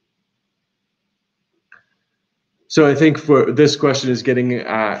 So I think for this question is getting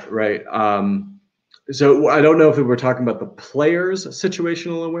at, right, So I don't know if we're talking about the player's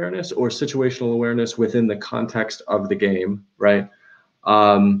situational awareness or situational awareness within the context of the game, right?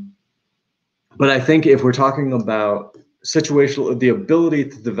 But I think if we're talking about the ability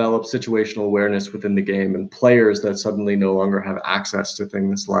to develop situational awareness within the game and players that suddenly no longer have access to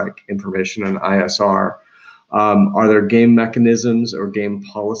things like information and ISR, are there game mechanisms or game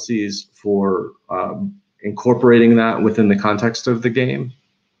policies for incorporating that within the context of the game?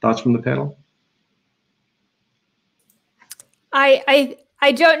 Thoughts from the panel? I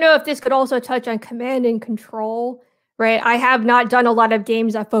don't know if this could also touch on command and control, right? I have not done a lot of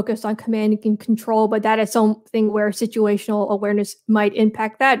games that focus on command and control, but that is something where situational awareness might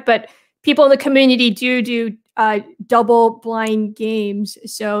impact that. But people in the community do double-blind games.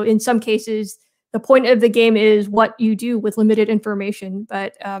 So in some cases, the point of the game is what you do with limited information.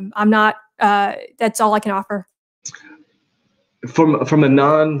 But I'm not. That's all I can offer. From a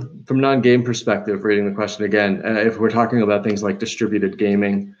non-game perspective, reading the question again, if we're talking about things like distributed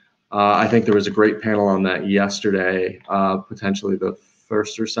gaming, I think there was a great panel on that yesterday, potentially the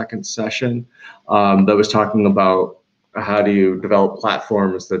first or second session, that was talking about how do you develop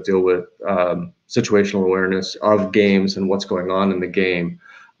platforms that deal with situational awareness of games and what's going on in the game.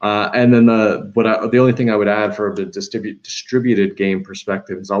 And then the only thing I would add for the distributed game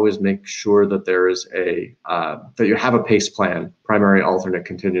perspective is always make sure that there is that you have a pace plan, primary, alternate,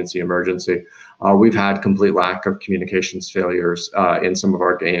 contingency, emergency. We've had complete lack of communications failures in some of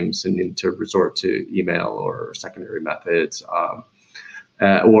our games and need to resort to email or secondary methods,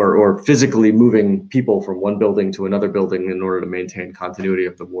 or physically moving people from one building to another building in order to maintain continuity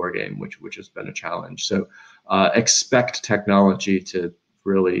of the war game, which has been a challenge. So expect technology to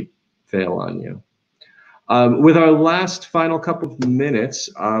really fail on you. With our last final couple of minutes,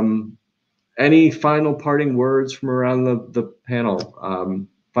 any final parting words from around the panel?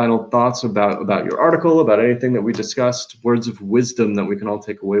 Final thoughts about your article, about anything that we discussed, words of wisdom that we can all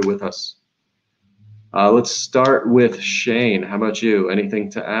take away with us. Let's start with Shane. How about you? Anything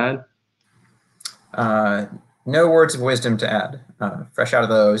to add? No words of wisdom to add. Fresh out of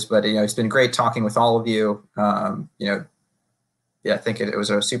those, but it's been great talking with all of you. Yeah, I think it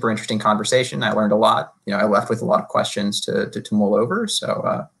was a super interesting conversation. I learned a lot. I left with a lot of questions to mull over.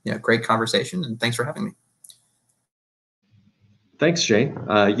 So, great conversation, and thanks for having me. Thanks, Shane.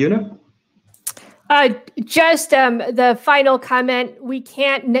 Yuna? Just the final comment, we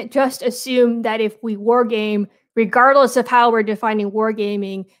can't just assume that if we wargame, regardless of how we're defining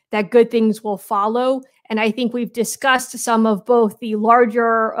wargaming, that good things will follow. And I think we've discussed some of both the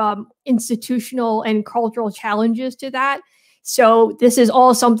larger institutional and cultural challenges to that. So this is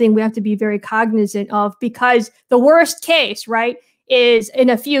all something we have to be very cognizant of, because the worst case, right, is in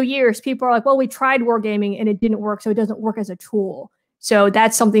a few years, people are like, well, we tried wargaming and it didn't work, so it doesn't work as a tool. So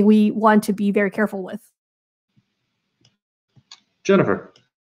that's something we want to be very careful with. Jennifer.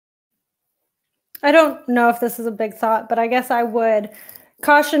 I don't know if this is a big thought, but I guess I would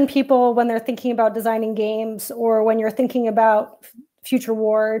caution people when they're thinking about designing games or when you're thinking about future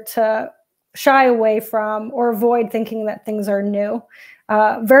war to shy away from or avoid thinking that things are new.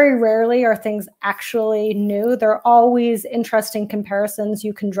 Very rarely are things actually new. There are always interesting comparisons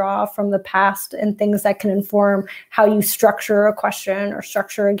you can draw from the past and things that can inform how you structure a question or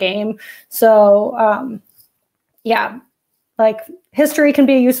structure a game. So yeah, like history can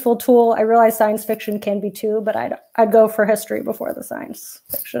be a useful tool. I realize science fiction can be too, but I'd go for history before the science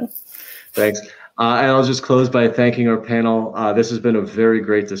fiction. Thanks. And I'll just close by thanking our panel. This has been a very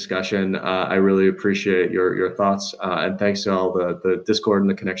great discussion. I really appreciate your thoughts, and thanks to all the Discord and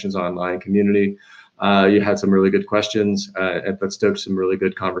the Connections Online community. You had some really good questions, and that stoked some really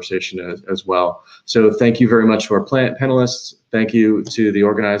good conversation as well. So thank you very much to our panelists. Thank you to the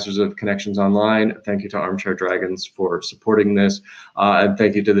organizers of Connections Online. Thank you to Armchair Dragons for supporting this. And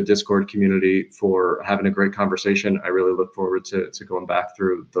thank you to the Discord community for having a great conversation. I really look forward to going back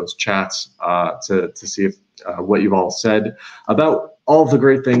through those chats to see if what you've all said about all the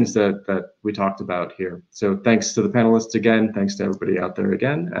great things that we talked about here. So thanks to the panelists again. Thanks to everybody out there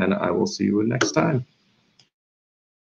again. And I will see you next time.